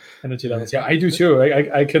energy levels. Yeah, I do too.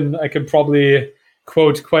 I can probably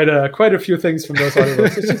quote quite a few things from those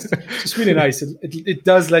audiobooks. It's just really nice. It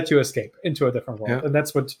does let you escape into a different world, and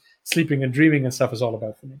that's what sleeping and dreaming and stuff is all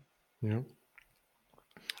about for me. Yeah.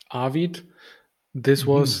 Arvid, this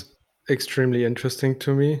was extremely interesting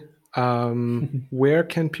to me. Where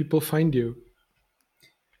can people find you?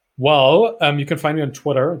 Well, you can find me on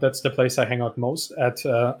Twitter. That's the place I hang out most, at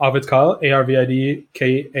Arvid Kahl,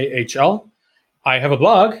 ARVIDKAHL. I have a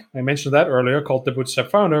blog, I mentioned that earlier, called The Bootstrap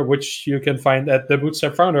Founder, which you can find at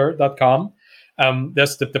thebootstrapfounder.com.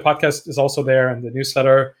 The podcast is also there, and the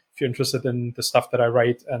newsletter, if you're interested in the stuff that I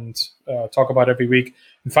write and talk about every week.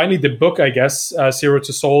 And finally, the book, I guess, Zero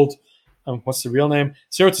to Sold. What's the real name?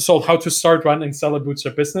 Zero to Sold, How to Start, Run, and Sell a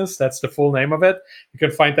Bootstrap Business. That's the full name of it. You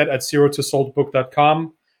can find that at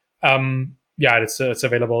zerotosoldbook.com. It's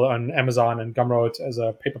available on Amazon and Gumroad as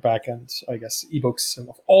a paperback and, I guess, ebooks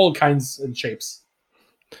of all kinds and shapes.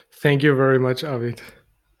 Thank you very much, Arvid.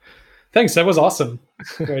 Thanks. That was awesome.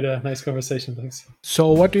 Quite a nice conversation. Thanks.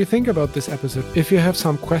 So what do you think about this episode? If you have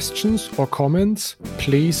some questions or comments,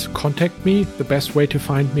 please contact me. The best way to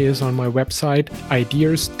find me is on my website,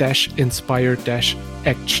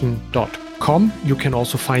 ideas-inspire-action.com. You can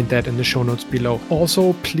also find that in the show notes below.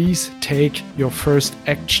 Also, please take your first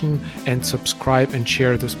action and subscribe and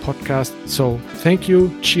share this podcast. So thank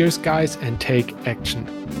you. Cheers, guys, and take action.